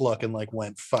this look and like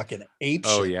went fucking ape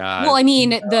shit. Oh yeah. Well, I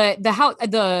mean,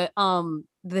 the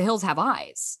Hills Have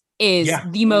Eyes is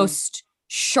the most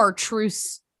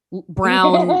chartreuse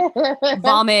brown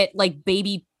vomit, like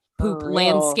baby poop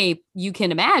landscape you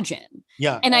can imagine.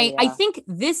 Yeah. And I think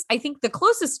the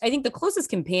closest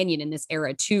companion in this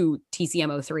era to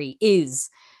TCM03 is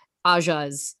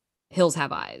Aja's Hills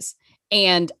Have Eyes.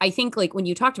 And I think like when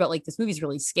you talked about like this movie's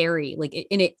really scary, like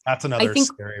that's another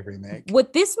scary remake.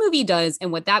 What this movie does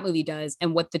and what that movie does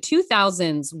and what the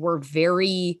 2000s were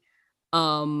very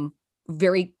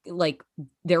like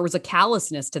there was a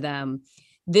callousness to them.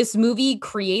 This movie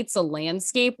creates a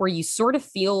landscape where you sort of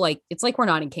feel like it's like we're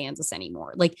not in Kansas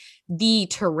anymore. Like the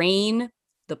terrain,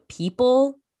 the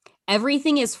people,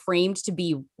 everything is framed to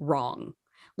be wrong.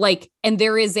 Like, and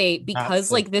there is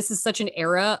because like this is such an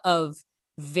era of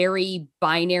very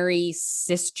binary,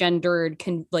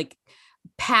 cisgendered, like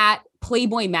pat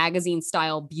Playboy magazine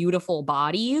style, beautiful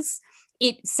bodies.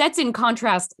 It sets in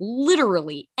contrast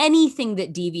literally anything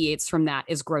that deviates from that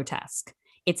is grotesque.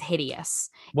 It's hideous.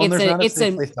 Well, it's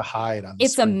a place to hide on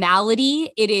it's screen. A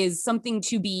malady. It is something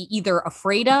to be either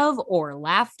afraid of or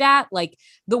laughed at. Like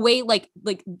the way like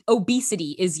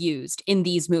obesity is used in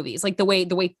these movies, like the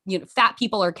way fat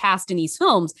people are cast in these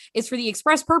films is for the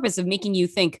express purpose of making you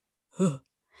think, huh.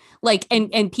 Like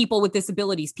and people with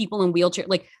disabilities, people in wheelchair,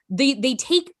 like they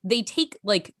take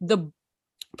like the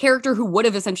character who would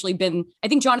have essentially been, I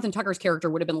think Jonathan Tucker's character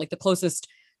would have been like the closest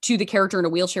to the character in a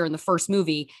wheelchair in the first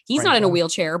movie. He's not in a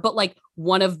wheelchair, but like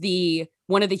one of the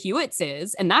Hewitts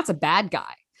is, and that's a bad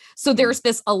guy. So there's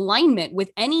this alignment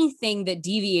with anything that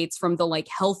deviates from the like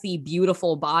healthy,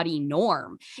 beautiful body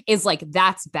norm is like,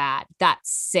 that's bad.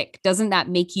 That's sick. Doesn't that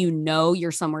make you know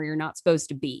you're somewhere you're not supposed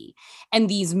to be? And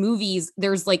these movies,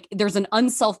 there's an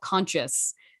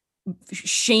unself-conscious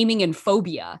shaming and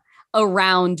phobia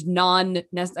around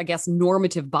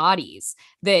normative bodies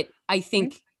that I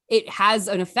think it has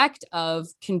an effect of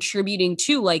contributing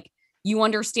to, like, you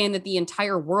understand that the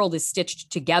entire world is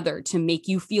stitched together to make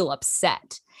you feel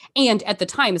upset. And at the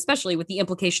time, especially with the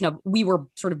implication of we were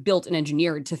sort of built and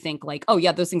engineered to think like, oh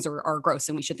yeah, those things are gross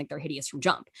and we should think they're hideous from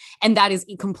jump. And that is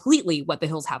completely what The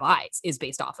Hills Have Eyes is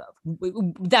based off of.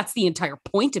 That's the entire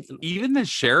point of the movie. Even the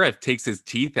sheriff takes his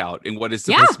teeth out in what is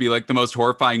supposed to be like the most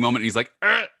horrifying moment. And he's like,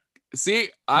 see,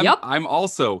 I'm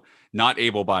also not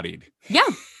able-bodied. Yeah.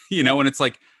 And it's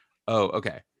like, oh,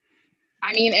 okay.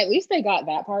 I mean, at least they got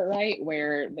that part right,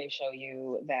 where they show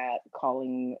you that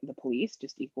calling the police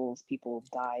just equals people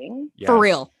dying. Yes. For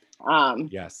real.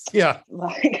 Yes. Yeah.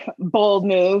 Like, bold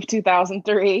move,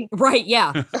 2003. Right.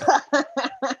 Yeah.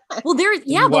 Well, there's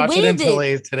You the watch way it in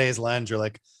that today's lens, you're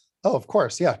like, oh, of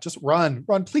course, yeah, just run,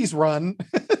 please run.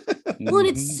 well, and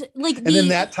it's like And in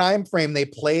that time frame, they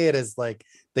play it as like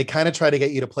they kind of try to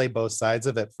get you to play both sides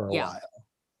of it for a while.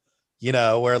 You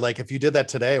know, where like if you did that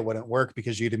today, it wouldn't work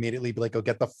because you'd immediately be like, oh,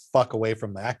 get the fuck away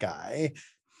from that guy.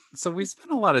 So we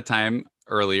spent a lot of time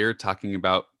earlier talking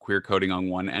about queer coding on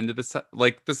one end of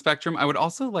the spectrum. I would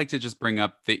also like to just bring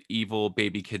up the evil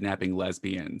baby kidnapping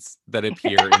lesbians that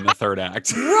appear in the third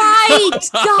act. Right.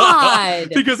 God.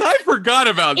 Because I forgot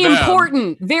about them.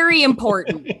 Important. Very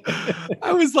important.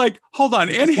 I was like, hold on,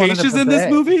 Anne Just wanted Heche to is in this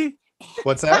put movie?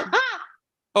 What's that?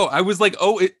 Oh, I was like,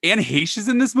 Anne Heche is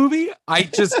in this movie? I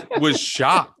just was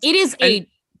shocked. It is a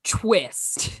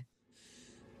twist.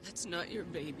 That's not your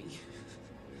baby.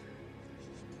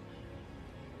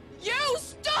 You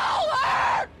stole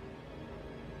her!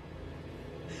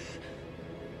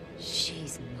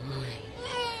 She's mine.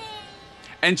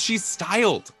 And she's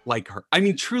styled like her. I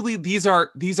mean, truly, these are,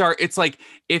 it's like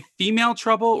if Female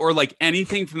Trouble or like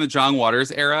anything from the John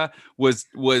Waters era was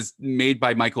made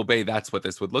by Michael Bay, that's what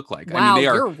this would look like. Wow, I mean, they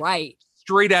are you're right.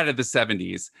 straight out of the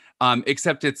 70s.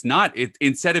 Except it's not,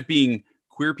 instead of being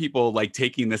queer people like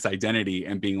taking this identity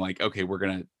and being like, okay, we're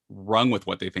going to run with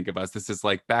what they think of us. This is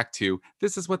like back to,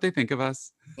 this is what they think of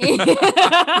us.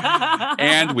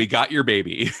 And we got your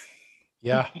baby.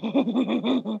 Yeah.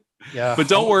 Yeah. But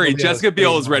don't worry, Jessica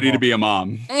Biel is ready to be a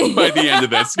mom by the end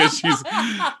of this because she's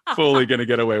fully going to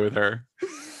get away with her.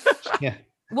 Yeah.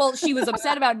 Well, she was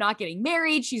upset about not getting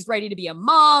married. She's ready to be a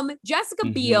mom. Jessica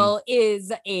Biel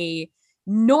is a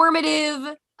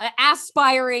normative,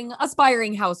 aspiring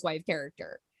housewife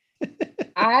character.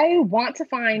 I want to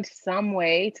find some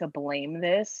way to blame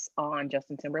this on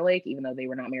Justin Timberlake, even though they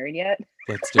were not married yet.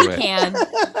 Let's do it. Can.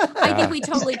 I think we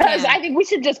totally can. I think we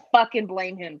should just fucking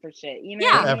blame him for shit. You know?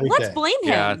 Yeah, Every let's day. blame him.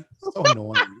 Yeah. So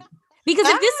annoying. Because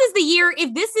if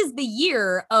this is the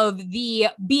year of the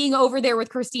being over there with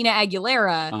Christina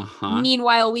Aguilera,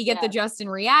 meanwhile we get the Justin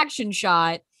reaction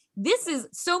shot. This is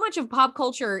so much of pop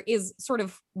culture is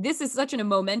this is such a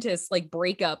momentous like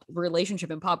breakup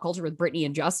relationship in pop culture with Britney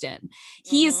and Justin.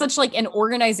 He is such like an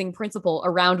organizing principle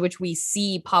around which we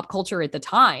see pop culture at the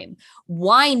time.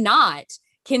 Why not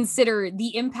consider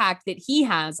the impact that he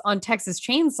has on Texas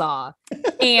Chainsaw?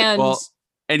 And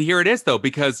and here it is though,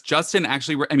 because Justin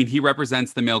actually, he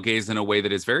represents the male gaze in a way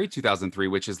that is very 2003,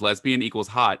 which is lesbian equals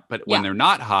hot, but when they're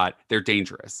not hot, they're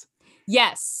dangerous.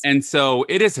 Yes. And so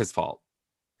it is his fault.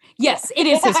 Yes, it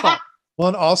is his fault. Well,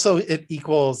 and also it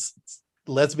equals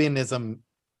lesbianism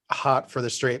hot for the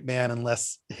straight man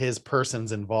unless his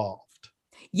person's involved.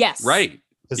 Yes. Right.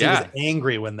 Because he was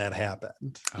angry when that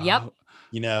happened. Yep.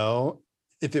 You know,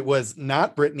 if it was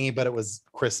not Britney, but it was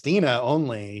Christina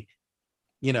only,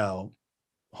 you know,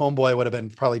 homeboy would have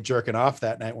been probably jerking off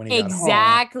that night when he got home.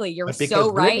 Exactly. You're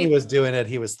so right. Britney was doing it,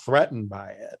 he was threatened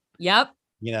by it. Yep.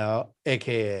 You know,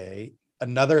 aka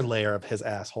another layer of his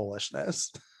assholishness.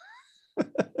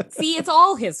 See, it's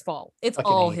all his fault. It's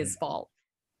all his fault.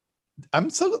 I'm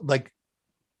so like,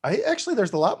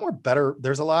 there's a lot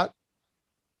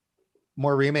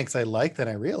more remakes I like than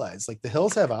I realized. Like The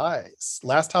Hills Have Eyes,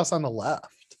 Last House on the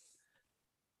Left.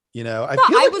 You know, I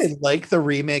feel like I like the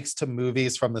remakes to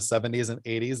movies from the 70s and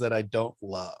 80s that I don't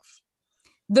love.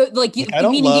 Meaning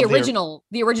the originals.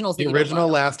 The original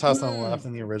Last House on the Left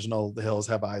and the original The Hills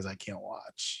Have Eyes I can't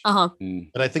watch.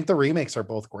 But I think the remakes are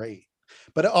both great.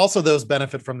 But also those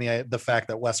benefit from the fact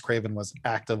that Wes Craven was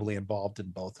actively involved in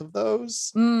both of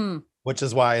those, which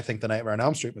is why I think the Nightmare on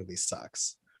Elm Street movie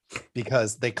sucks,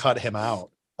 because they cut him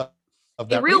out of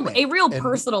that a real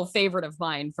personal favorite of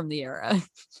mine from the era.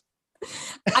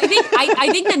 I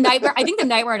think the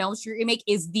Nightmare on Elm Street remake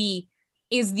is the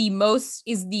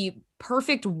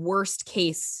perfect worst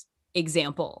case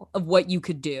example of what you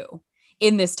could do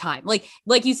in this time.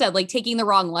 Like you said, like taking the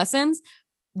wrong lessons.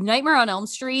 Nightmare on Elm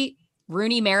Street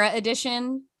Rooney Mara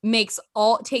edition takes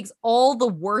all the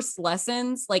worst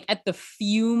lessons like at the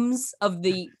fumes of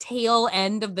the tail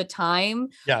end of the time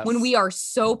when we are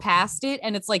so past it,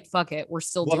 and it's like, fuck it, we're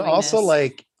still doing also this.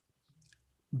 Like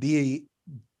the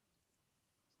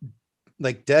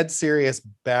dead serious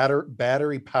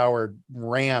battery powered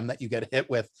ram that you get hit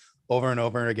with over and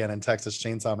over again in Texas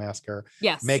Chainsaw Massacre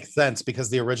makes sense because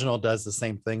the original does the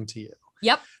same thing to you.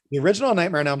 Yep. The original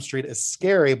Nightmare on Elm Street is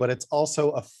scary, but it's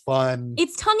also a fun,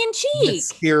 it's tongue-in-cheek,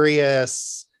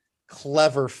 mysterious,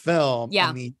 clever film. Yeah.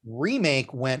 And the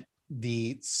remake went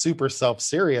the super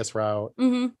self-serious route.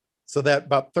 So that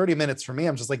about 30 minutes for me,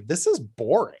 I'm just like, this is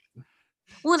boring.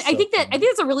 Well, and I think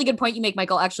it's a really good point you make,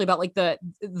 Michael, actually, about like the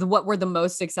what were the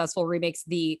most successful remakes,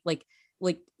 the like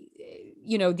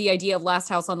you know, the idea of Last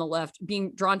House on the Left,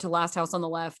 being drawn to Last House on the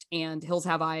Left and Hills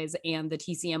Have Eyes and the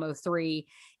TCM 03,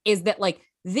 is that like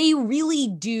they really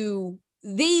do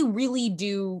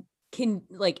can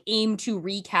like aim to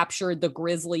recapture the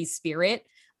grisly spirit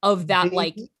of that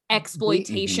like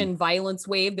exploitation violence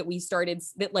wave that we started,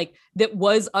 that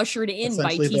was ushered in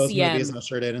by TCM. Those movies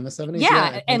ushered in the 70s.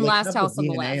 Yeah, and Last House on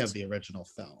the Left of the original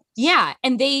film. Yeah,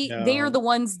 and they are the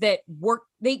ones that work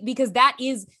because that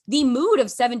is the mood of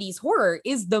 70s horror,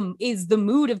 is the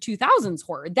mood of 2000s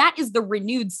horror. That is the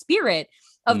renewed spirit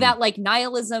of that like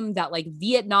nihilism, that like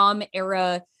Vietnam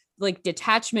era like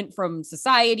detachment from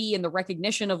society, and the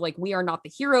recognition of like, we are not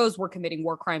the heroes, we're committing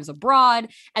war crimes abroad.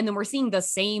 And then we're seeing the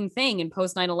same thing in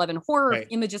post 9/11 horror,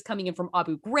 images coming in from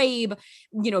Abu Ghraib,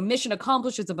 you know, mission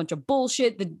accomplished, it's a bunch of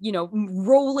bullshit, the, you know,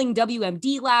 rolling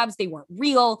WMD labs, they weren't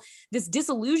real. This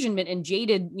disillusionment and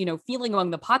jaded, you know, feeling among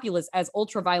the populace as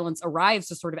ultra violence arrives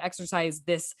to sort of exercise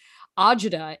this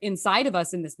agita inside of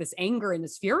us, and this anger and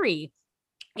this fury.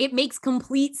 It makes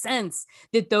complete sense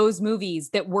that those movies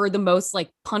that were the most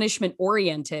like punishment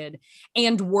oriented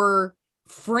and were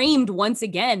framed once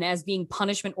again as being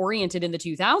punishment oriented in the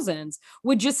 2000s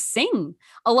would just sing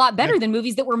a lot better than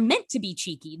movies that were meant to be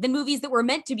cheeky, than movies that were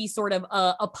meant to be sort of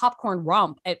a popcorn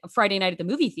romp at Friday night at the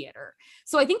movie theater.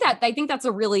 So I think that's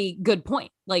a really good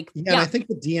point. Like, and I think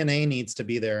the DNA needs to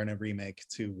be there in a remake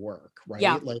to work, right?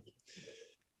 Yeah.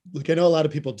 Look, I know a lot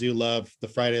of people do love the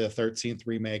Friday the 13th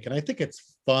remake, and I think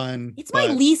it's fun. It's my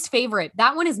least favorite.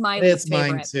 That one is my least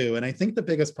favorite. It's mine too. And I think the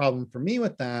biggest problem for me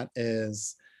with that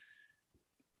is,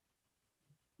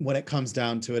 when it comes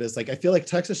down to it, is like, I feel like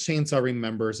Texas Chainsaw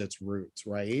remembers its roots,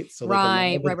 right? So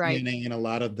like right. And a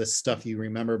lot of the stuff you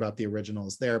remember about the original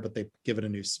is there, but they give it a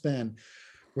new spin.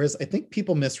 Whereas I think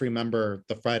people misremember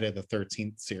the Friday the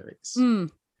 13th series.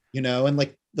 You know, and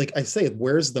like I say,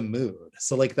 where's the mood?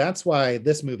 So like, that's why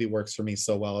this movie works for me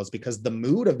so well, is because the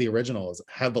mood of the original is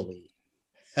heavily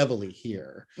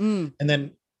here. And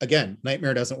then again,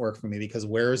 Nightmare doesn't work for me because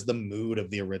where's the mood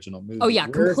of the original movie? Oh yeah,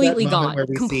 completely gone.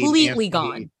 Completely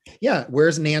gone. Yeah,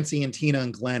 where's Nancy and Tina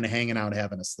and Glenn hanging out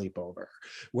having a sleepover?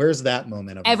 Where's that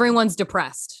moment of everyone's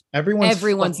depressed?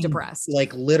 Everyone's depressed.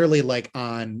 Like literally, like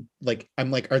on like, I'm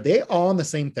like, are they all on the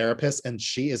same therapist and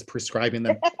she is prescribing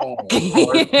them all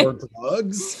hardcore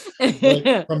drugs?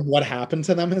 Like, from what happened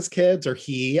to them as kids, or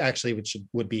he actually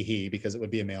would be he, because it would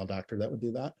be a male doctor that would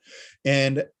do that.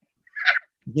 And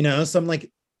you know, so I'm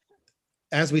like,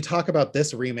 as we talk about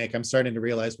this remake, I'm starting to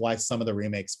realize why some of the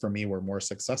remakes for me were more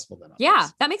successful than others. Yeah,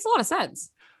 that makes a lot of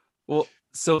sense. Well,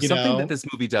 so something that this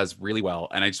movie does really well,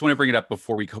 and I just want to bring it up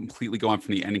before we completely go on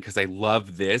from the ending, because I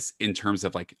love this in terms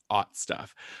of like aught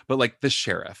stuff, but like the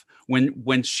sheriff,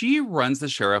 when she runs the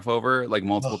sheriff over like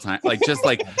multiple times, like just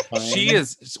like she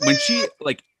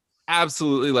like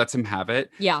absolutely lets him have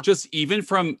it. Yeah. Just even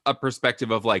from a perspective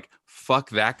of like, fuck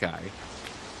that guy.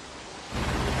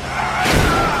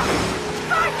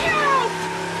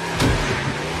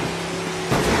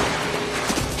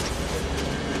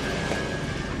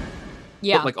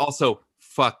 Yeah. But like also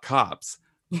fuck cops.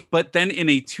 But then in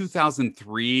a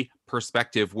 2003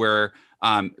 perspective where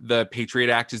the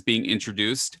Patriot Act is being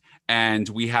introduced and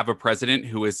we have a president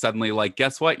who is suddenly like,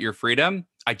 guess what? Your freedom.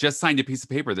 I just signed a piece of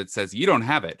paper that says you don't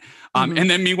have it. And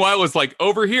then meanwhile, it's like,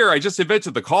 over here, I just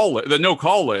invented the no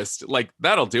call list. Like,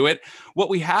 that'll do it. What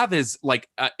we have is like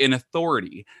an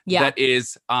authority that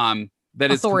is that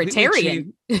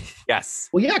authoritarian. Yes.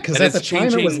 Well, yeah, because at the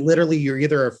time it was literally, you're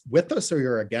either with us or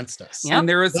you're against us. Yep. And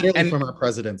there is from our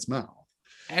president's mouth.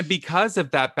 And because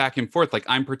of that back and forth, like,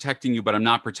 I'm protecting you, but I'm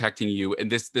not protecting you, and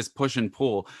this push and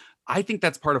pull, I think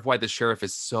that's part of why the sheriff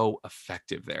is so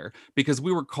effective there, because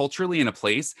we were culturally in a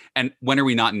place, and when are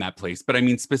we not in that place? But I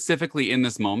mean, specifically in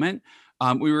this moment,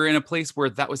 we were in a place where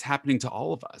that was happening to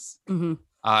all of us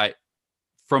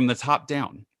from the top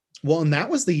down. Well, and that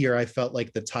was the year I felt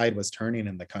like the tide was turning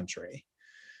in the country.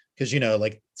 Because, you know,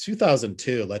 like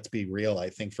 2002, let's be real, I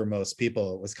think for most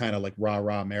people, it was kind of like rah,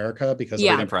 rah America, because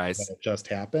it just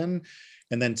happened.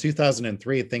 And then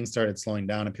 2003, things started slowing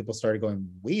down and people started going,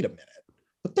 wait a minute,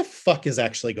 what the fuck is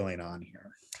actually going on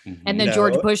here? And then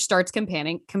George Bush starts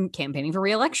campaigning for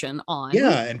re-election on.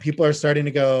 Yeah, and people are starting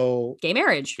to go, gay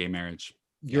marriage.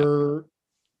 You're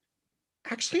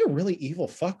actually a really evil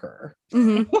fucker.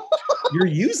 You're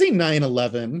using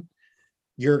 9/11.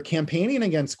 You're campaigning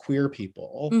against queer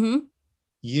people.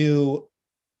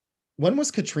 When was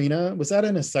Katrina? Was that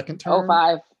in his second term?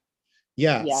 2005.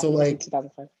 Yeah. So like,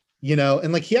 2005. you know,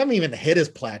 and like he haven't even hit his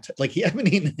plateau, like he haven't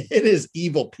even hit his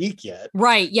evil peak yet.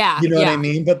 Right. Yeah. You know what I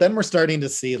mean? But then we're starting to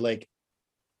see like,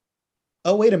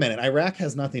 oh, wait a minute, Iraq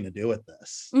has nothing to do with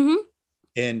this. Mm-hmm.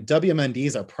 And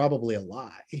WMDs are probably a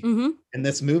lie. Mm-hmm. And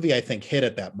this movie, I think, hit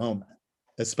at that moment,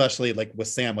 especially like with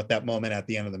Sam, with that moment at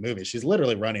the end of the movie. She's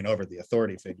literally running over the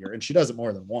authority figure, and she does it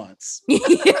more than once.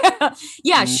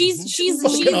 Yeah,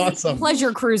 she's awesome.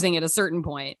 Pleasure cruising at a certain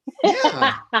point.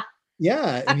 Yeah.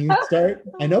 Yeah. And you start,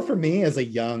 I know for me as a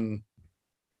young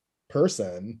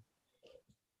person,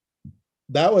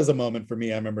 that was a moment for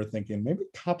me. I remember thinking, maybe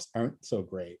cops aren't so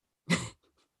great.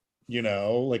 You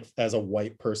know, like as a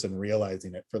white person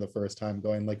realizing it for the first time,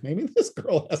 going like, maybe this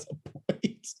girl has a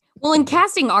point. Well, and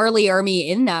casting R. Lee Ermey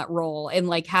in that role and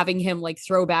like having him like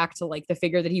throw back to like the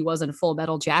figure that he was in Full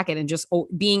Metal Jacket and just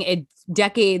being a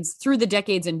through the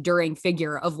decades enduring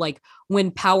figure of like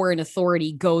when power and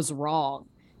authority goes wrong.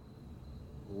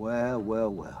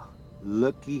 Well,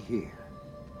 looky here.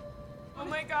 Oh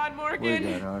my God, We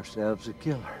Morgan. got ourselves a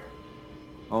killer.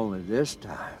 Only this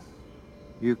time,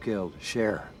 you killed the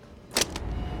sheriff.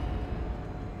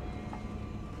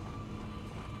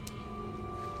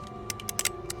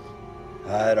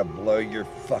 I'd to blow your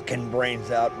fucking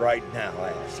brains out right now,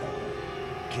 asshole.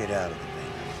 Get out of the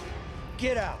van.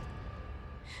 Get out.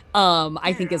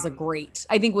 I think is a great,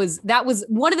 that was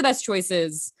one of the best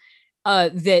choices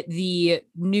that the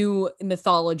new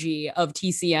mythology of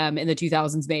TCM in the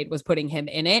 2000s made, was putting him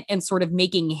in it and sort of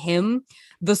making him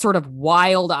the sort of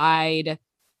wild-eyed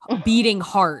beating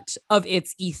heart of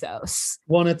its ethos.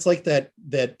 Well, and it's like that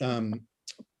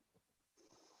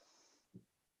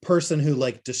person who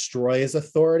like destroys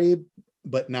authority,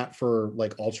 but not for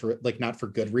like not for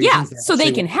good reasons. Yeah, so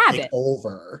they can have it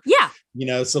over. Yeah. You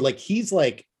know, so like he's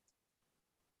like,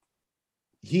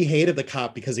 he hated the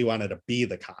cop because he wanted to be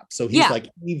the cop. So he's like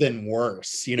even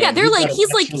worse, you know. Yeah, they're like,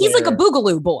 he's like a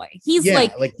boogaloo boy. He's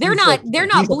like they're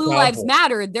not Blue Lives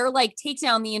Matter. They're like, take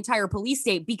down the entire police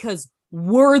state because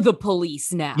we're the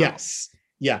police now. Yes.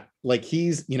 Yeah. Like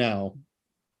he's, you know,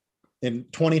 in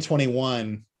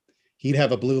 2021, he'd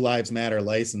have a Blue Lives Matter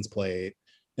license plate.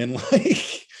 And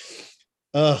like,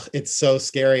 it's so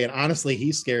scary. And honestly,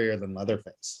 he's scarier than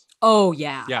Leatherface. Oh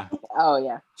yeah. Yeah. Oh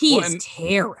yeah. He is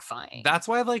terrifying. That's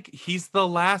why like he's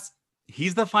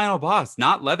the final boss,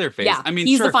 not Leatherface. Yeah, I mean,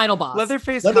 he's the final boss.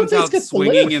 Leatherface comes out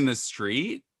swinging in the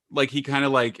street. Like he kind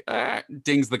of like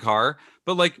dings the car,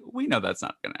 but like we know that's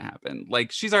not gonna happen.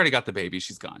 Like she's already got the baby,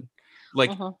 she's gone.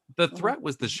 Like the threat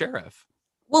was the sheriff.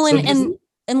 Well,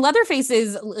 and Leatherface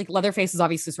is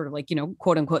obviously sort of like, you know,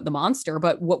 quote unquote the monster,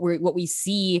 but what we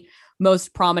see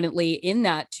most prominently in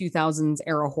that 2000s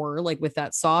era horror, like with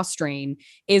that Saw strain,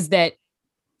 is that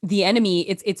the enemy,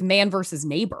 it's man versus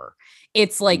neighbor.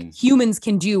 It's like humans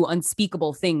can do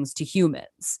unspeakable things to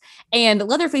humans. And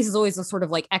Leatherface is always a sort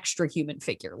of like extra human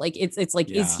figure. Like it's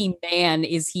like, is he man?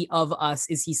 Is he of us?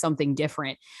 Is he something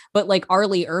different? But like R.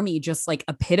 Lee Ermey just like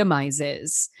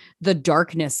epitomizes the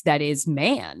darkness that is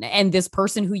man. And this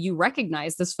person who you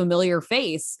recognize, this familiar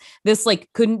face, this like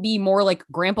couldn't be more like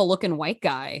grandpa looking white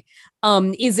guy,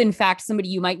 is in fact somebody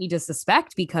you might need to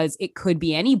suspect, because it could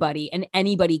be anybody, and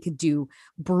anybody could do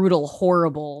brutal,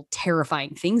 horrible,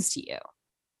 terrifying things to you.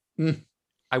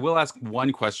 I will ask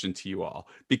one question to you all,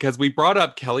 because we brought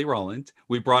up Kelly Rowland,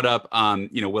 we brought up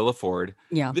Willa Ford.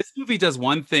 Yeah. This movie does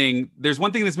one thing. There's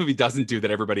one thing this movie doesn't do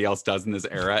that everybody else does in this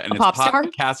era, and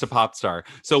it's cast a pop star.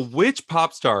 So which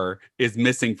pop star is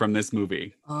missing from this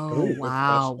movie? Oh,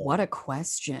 wow. What a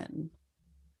question.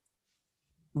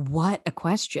 What a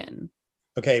question.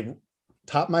 Okay,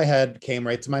 top of my head came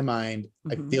right to my mind.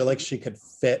 I feel like she could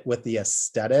fit with the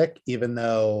aesthetic, even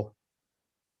though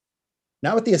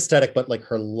not with the aesthetic, but like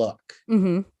her look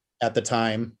at the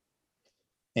time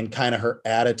and kind of her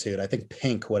attitude. I think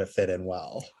Pink would have fit in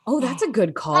well. Oh, that's a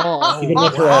good call. Even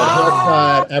with her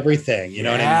haircut, everything, you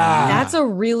know what I mean? That's a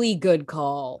really good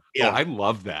call. Yeah, I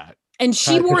love that. And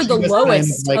she wore the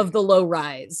lowest of the low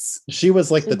rise. She was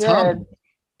like the top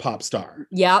pop star.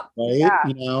 Yep. Right? Yeah.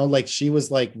 You know, like she was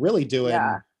like really doing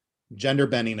gender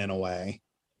bending in a way.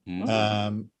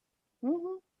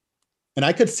 And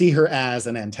I could see her as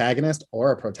an antagonist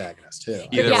or a protagonist too.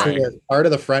 Either way. Part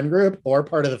of the friend group or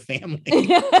part of the family.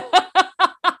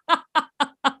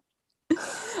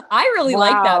 I really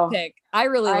like that pick. I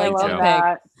really like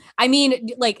that pick. I mean,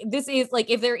 like, this is like,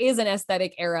 if there is an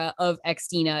aesthetic era of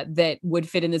Xtina that would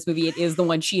fit in this movie, it is the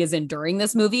one she is in during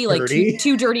this movie. Like,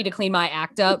 too dirty to clean my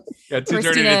act up. Yeah, too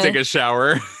dirty to take a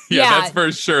shower. Yeah, that's for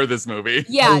sure this movie.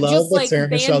 Yeah, I love just the like Sarah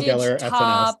Michelle Gellar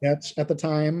top. SNL sketch at the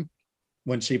time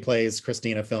when she plays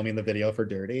Christina filming the video for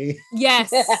Dirty.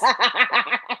 Yes.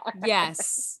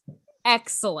 Yes.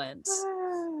 Excellent.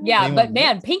 Yeah, anyone but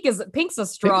man, Pink's a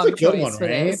strong choice for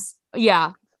this.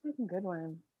 Yeah. That's a good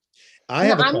one. I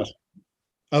have a question.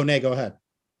 Oh, Nay, go ahead.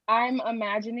 I'm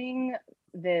imagining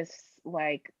this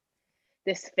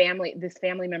family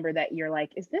member that you're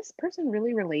like, is this person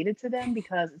really related to them?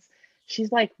 Because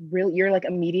she's like you're like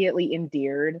immediately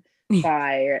endeared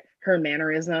by her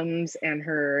mannerisms and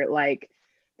her like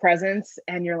presence,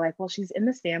 and you're like, well, she's in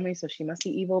this family, so she must be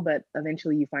evil. But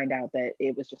eventually you find out that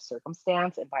it was just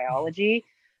circumstance and biology.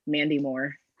 Mandy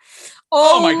Moore.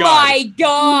 Oh my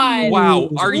god. Wow.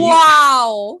 Are you?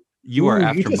 Wow. You are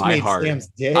after my heart.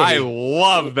 I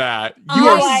love that. You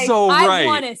are so right. I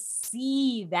want to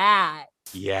see that.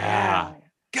 Yeah.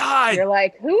 God. You're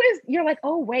like,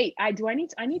 oh wait, I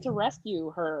need to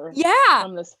rescue her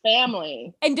from this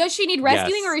family. And does she need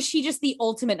rescuing, or is she just the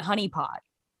ultimate honeypot?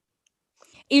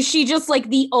 Is she just like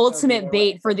the ultimate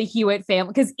bait for the Hewitt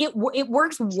family? Because it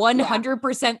works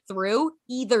 100% through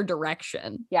either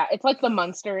direction. Yeah, it's like the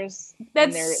Munsters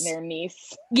and their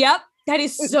niece. Yep, that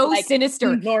is so like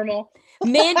sinister. Normal.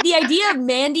 The idea of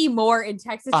Mandy Moore in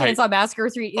Texas Chainsaw Massacre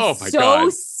 3 is so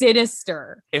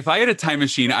sinister. If I had a time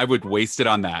machine, I would waste it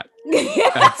on that.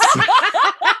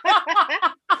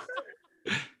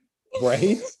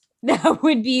 Right? That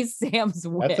would be Sam's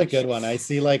wish. That's a good one. I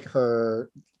see like her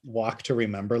Walk to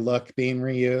Remember look being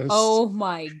reused. Oh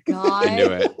my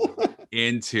god.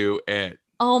 Into it.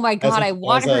 Oh my god, I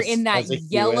want her in that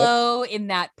yellow, in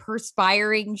that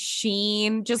perspiring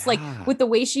sheen, just like with the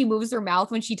way she moves her mouth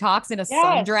when she talks in a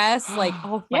sundress. Like,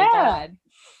 oh my god.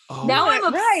 Oh, now I'm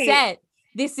upset.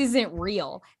 This isn't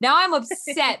real. Now I'm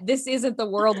upset. This isn't the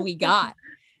world we got.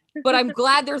 But I'm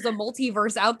glad there's a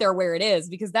multiverse out there where it is,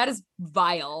 because that is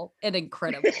vile and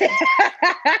incredible.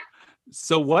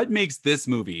 So what makes this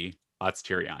movie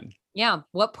Atzirion? Yeah.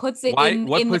 What puts it in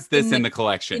the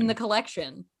collection? In the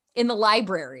collection. In the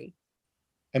library.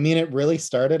 I mean, it really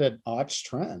started an Otch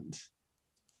trend.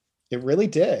 It really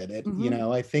did. It, you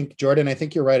know, I think, Jordan, I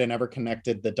think you're right. I never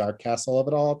connected the Dark Castle of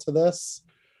it all to this.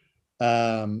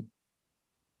 But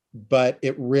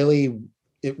it really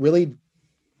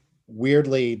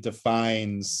weirdly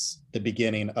defines the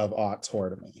beginning of Ott's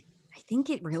horror to me. I think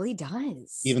it really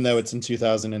does. Even though it's in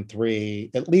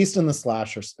 2003, at least in the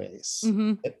slasher space,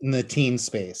 in the teen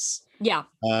space. Yeah.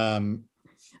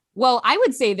 Well, I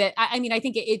would say that, I mean, I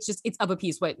think it's of a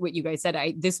piece what you guys said.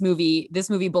 This movie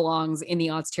belongs in the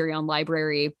Atzirion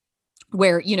library,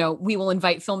 where, you know, we will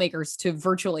invite filmmakers to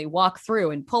virtually walk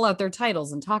through and pull out their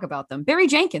titles and talk about them. Barry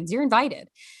Jenkins, you're invited.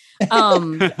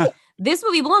 This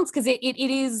movie belongs because it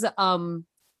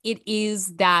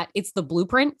is that it's the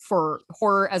blueprint for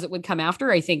horror as it would come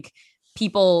after. I think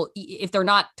people, if they're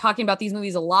not talking about these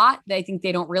movies a lot, I think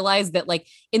they don't realize that, like,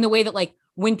 in the way that, like,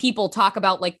 when people talk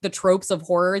about like the tropes of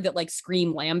horror that like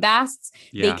Scream lambasts,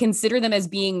 they consider them as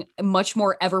being much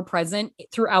more ever present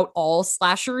throughout all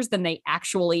slashers than they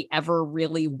actually ever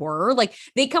really were. Like,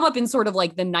 they come up in sort of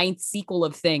like the 9th sequel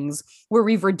of things, where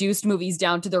we've reduced movies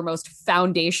down to their most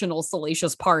foundational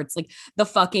salacious parts, like the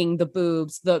fucking, the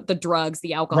boobs, the drugs,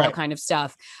 the alcohol kind of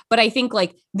stuff. But I think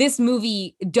like this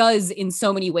movie does in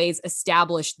so many ways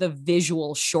establish the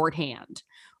visual shorthand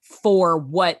for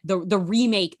what the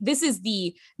remake, this is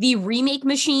the remake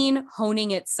machine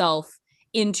honing itself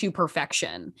into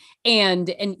perfection.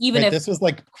 And even if this was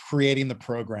like creating the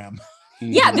program.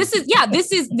 This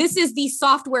is the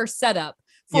software setup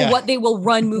for what they will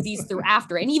run movies through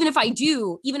after. And even if I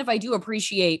do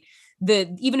appreciate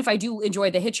even if I do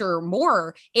enjoy The Hitcher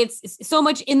more, it's so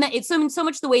much in that, it's so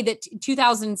much the way that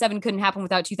 2007 couldn't happen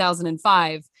without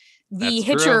 2005. The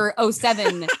Hitcher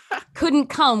 07 couldn't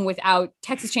come without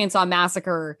Texas Chainsaw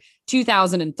Massacre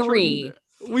 2003.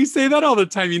 We say that all the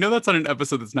time. You know, that's on an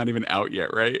episode that's not even out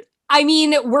yet, right? I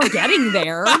mean, we're getting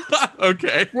there.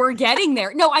 Okay. We're getting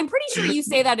there. No, I'm pretty sure you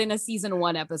say that in a season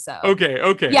 1 episode.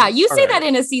 Okay. Yeah, you say that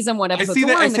in a season 1 episode.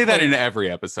 I say that in every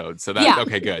episode. So that's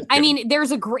okay, good. I mean,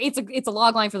 there's it's a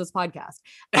log line for this podcast.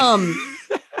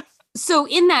 So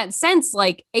in that sense,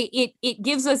 like it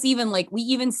gives us even like, we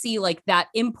even see like that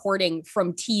importing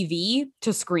from TV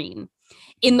to screen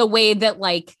in the way that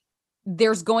like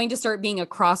there's going to start being a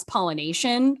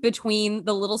cross-pollination between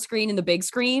the little screen and the big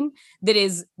screen that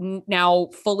is now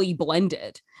fully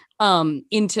blended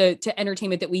into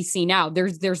entertainment that we see now.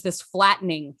 There's this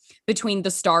flattening between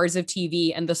the stars of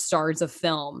TV and the stars of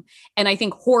film. And I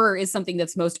think horror is something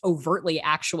that's most overtly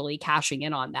actually cashing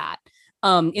in on that.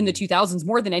 In the 2000s,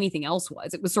 more than anything else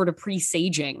was. It was sort of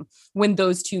presaging when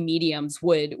those two mediums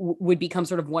would become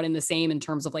sort of one and the same in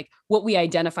terms of like what we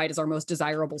identified as our most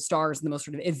desirable stars and the most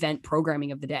sort of event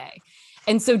programming of the day.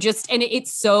 And so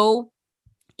it's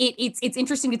it's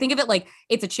interesting to think of it like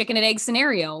it's a chicken and egg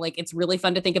scenario. Like it's really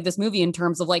fun to think of this movie in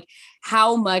terms of like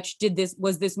how much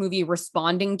was this movie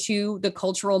responding to the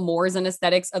cultural mores and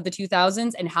aesthetics of the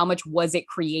 2000s, and how much was it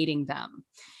creating them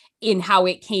in how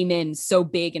it came in so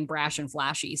big and brash and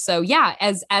flashy. So yeah,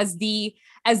 as the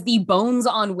bones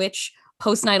on which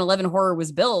post 9/11 horror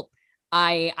was built,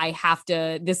 I have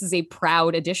to, this is a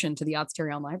proud addition to the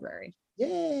Otzterion library.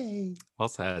 Yay. Well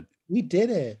said. We did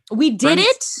it. We did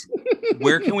Friends, it.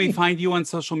 Where can we find you on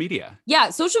social media? Yeah,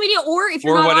 social media, or if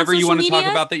you're not whatever on you social want to media,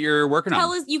 talk about that you're working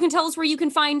on. You can tell us where you can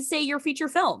find, say, your feature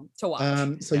film to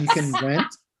watch. So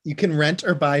you can rent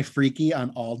or buy Freaky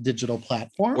on all digital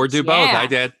platforms. Or do both. I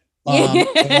did.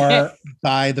 Or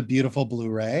buy the beautiful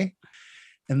Blu-ray.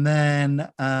 And then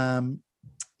and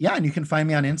you can find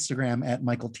me on Instagram at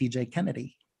Michael TJ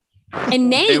Kennedy. And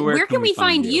Nate, where can we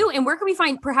find you? And where can we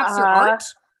find perhaps your art?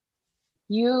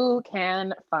 You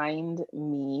can find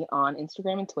me on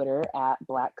Instagram and Twitter at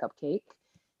Black Cupcake,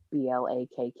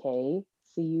 BLAKKCUPCAKE.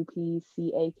 You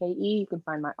can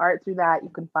find my art through that. You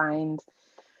can find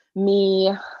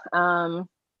me. And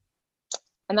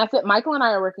that's it. Michael and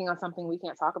I are working on something we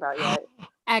can't talk about yet.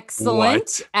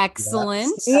 Excellent.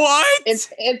 Excellent. What?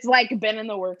 It's like been in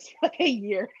the works for like a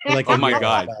year. Like, oh my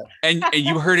God. And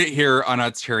you heard it here on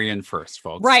Otzterion first,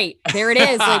 folks. Right. There it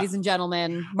is, ladies and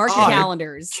gentlemen. Mark your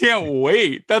calendars. Can't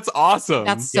wait. That's awesome.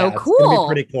 That's so cool. It's gonna be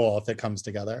pretty cool if it comes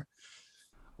together.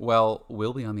 Well,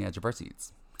 we'll be on the edge of our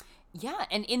seats. Yeah.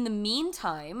 And in the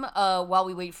meantime, while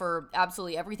we wait for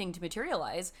absolutely everything to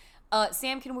materialize,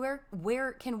 Sam,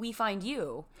 where can we find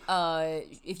you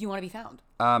if you want to be found?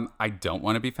 I don't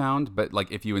want to be found, but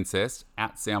like if you insist,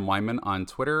 at Sam Wyman on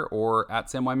Twitter, or at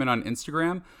Sam Wyman on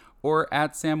Instagram, or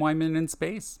at Sam Wyman in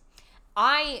space.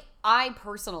 I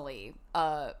personally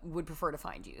would prefer to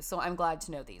find you, so I'm glad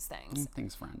to know these things.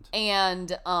 Thanks, friend.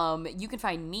 And you can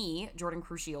find me, Jordan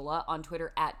Crucchiola, on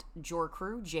Twitter at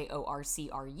JorCru,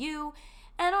 JORCRU.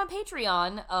 And on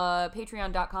Patreon,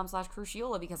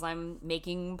 patreon.com/Crucchiola, because I'm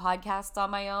making podcasts on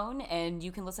my own, and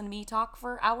you can listen to me talk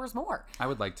for hours more. I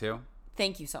would like to.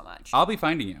 Thank you so much. I'll be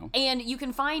finding you. And you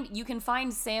can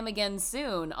find Sam again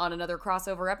soon on another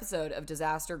crossover episode of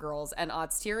Disaster Girls and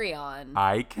Otzterion.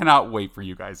 I cannot wait for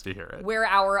you guys to hear it. Where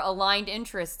our aligned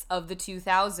interests of the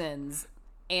 2000s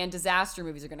and disaster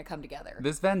movies are going to come together.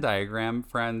 This Venn diagram,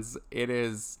 friends,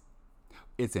 it's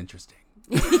interesting.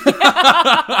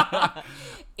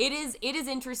 It is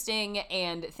interesting,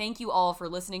 and thank you all for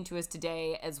listening to us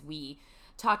today as we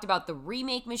talked about the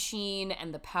remake machine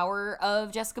and the power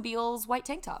of Jessica Biel's white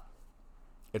tank top.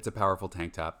 It's a powerful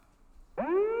tank top.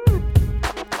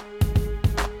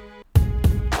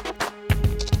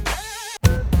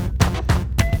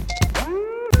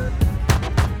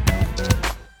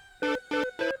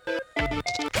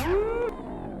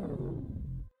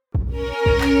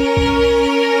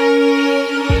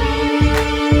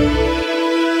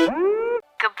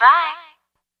 Goodbye.